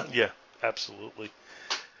 Yeah, absolutely.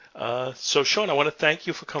 So, Sean, I want to thank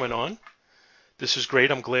you for coming on. This is great.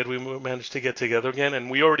 I'm glad we managed to get together again. And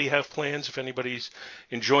we already have plans. If anybody's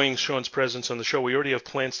enjoying Sean's presence on the show, we already have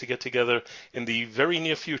plans to get together in the very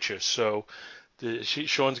near future. So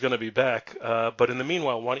Sean's going to be back. But in the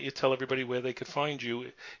meanwhile, why don't you tell everybody where they could find you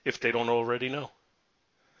if they don't already know?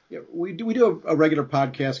 Yeah, we do a regular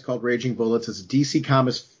podcast called Raging Bullets. It's a DC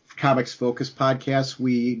Comics focused podcast.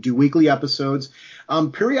 We do weekly episodes.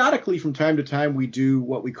 Periodically, from time to time, we do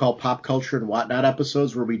what we call pop culture and whatnot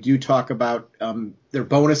episodes, where we do talk about their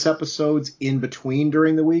bonus episodes in between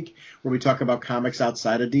during the week, where we talk about comics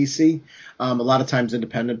outside of DC. A lot of times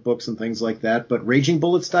independent books and things like that. But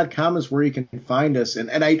RagingBullets.com is where you can find us.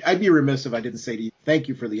 And I'd be remiss if I didn't say to you, thank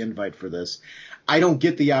you for the invite for this. I don't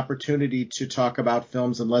get the opportunity to talk about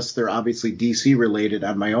films unless they're obviously DC related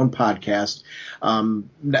on my own podcast. And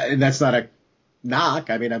that's not a knock.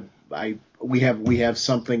 I mean, we have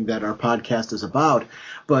something that our podcast is about,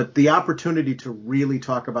 but the opportunity to really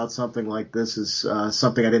talk about something like this is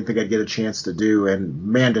something I didn't think I'd get a chance to do. And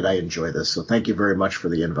man, did I enjoy this. So thank you very much for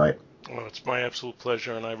the invite. Well, it's my absolute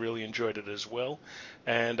pleasure, and I really enjoyed it as well.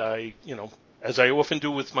 And as I often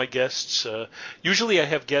do with my guests, usually I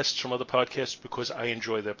have guests from other podcasts because I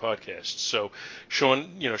enjoy their podcasts. So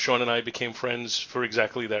Sean and I became friends for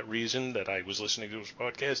exactly that reason, that I was listening to his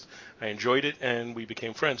podcast. I enjoyed it, and we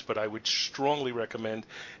became friends. But I would strongly recommend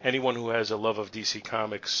anyone who has a love of DC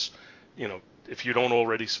Comics, if you don't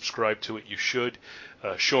already subscribe to it, you should.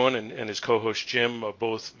 Sean and his co-host Jim are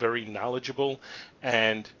both very knowledgeable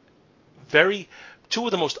and two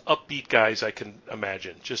of the most upbeat guys I can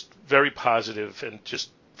imagine. Just very positive and just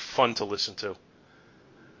fun to listen to.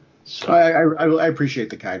 So. I appreciate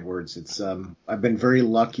the kind words. It's I've been very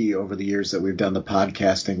lucky over the years that we've done the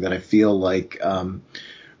podcasting that I feel like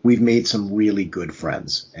we've made some really good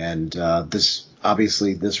friends. And this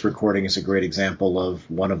recording is a great example of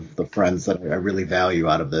one of the friends that I really value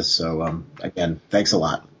out of this. So again, thanks a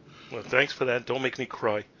lot. Well, thanks for that. Don't make me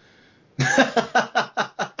cry.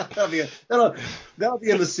 That'll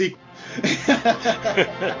be in the sequel.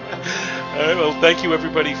 All right, well, thank you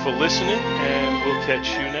everybody for listening, and we'll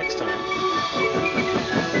catch you next time.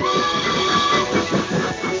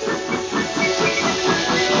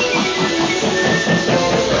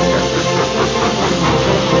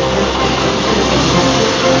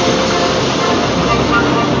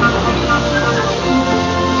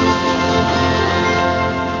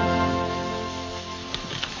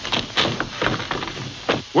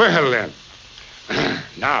 Well, then,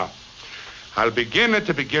 now, I'll begin at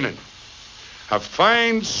the beginning. A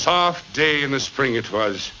fine, soft day in the spring it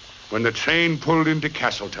was when the train pulled into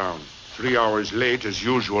Castletown, 3 hours late as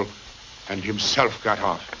usual, and himself got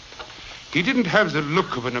off. He didn't have the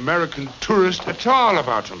look of an American tourist at all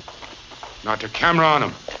about him. Not a camera on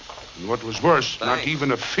him. And what was worse, not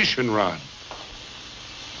even a fishing rod.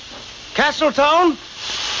 Castletown?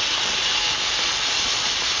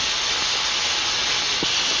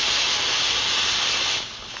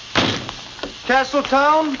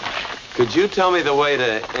 Castletown? Could you tell me the way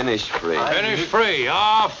to Innisfree?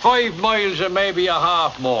 Innisfree? 5 miles and maybe a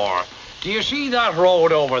half more. Do you see that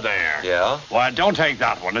road over there? Yeah? Well, don't take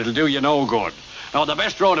that one. It'll do you no good. No, the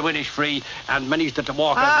best road to Innisfree, and many's that to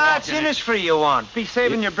walk. It's Innisfree you want. Be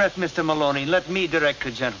saving your breath, Mr. Maloney. Let me direct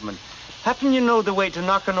the gentleman. Happen you know the way to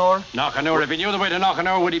Knockanore? Knockanore? If he knew the way to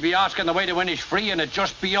Knockanore, would he be asking the way to Innisfree and it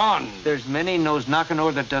just beyond? There's many knows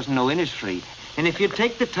Knockanore that doesn't know Innisfree. And if you'd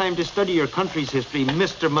take the time to study your country's history,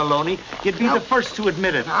 Mr. Maloney, you'd be the first to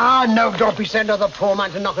admit it. No, don't be sent another poor man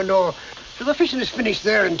to Knockanore. So the fishing is finished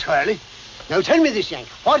there entirely. Now tell me this, Yank.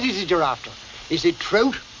 What is it you're after? Is it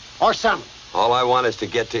trout or salmon? All I want is to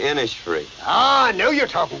get to Innisfree. Ah, now you're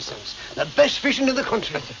talking sense. The best fishing in the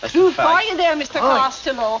country. Who are you there, Mr.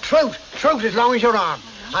 Costello? Trout as long as your arm.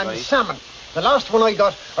 And salmon. The last one I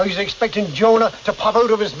got, I was expecting Jonah to pop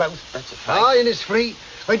out of his mouth. That's a fact. Innisfree.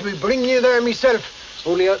 I'd be bringing you there myself.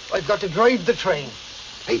 Only I've got to drive the train.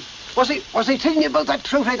 Hey, was I telling you about that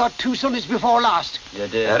trout I got 2 Sundays before last? You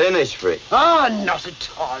did. At Innisfree. Ah, not at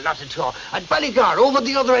all. At Ballygar, over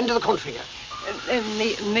the other end of the country.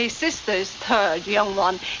 My sister's third young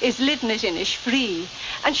one is living at Innisfree,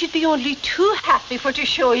 and she'd be only too happy for to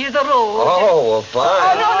show you the road. Oh, well, fine.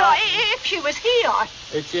 Oh, no, if she was here.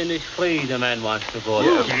 It's Innisfree the man wants to go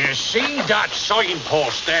to. Do you see that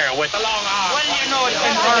signpost there with the long arm? Well, you know it's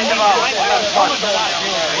been burned about. I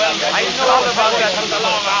know all about that from the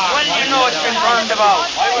long arm. Well, you know it's been burned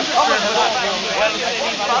about. I was coming to that.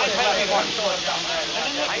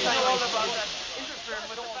 Well,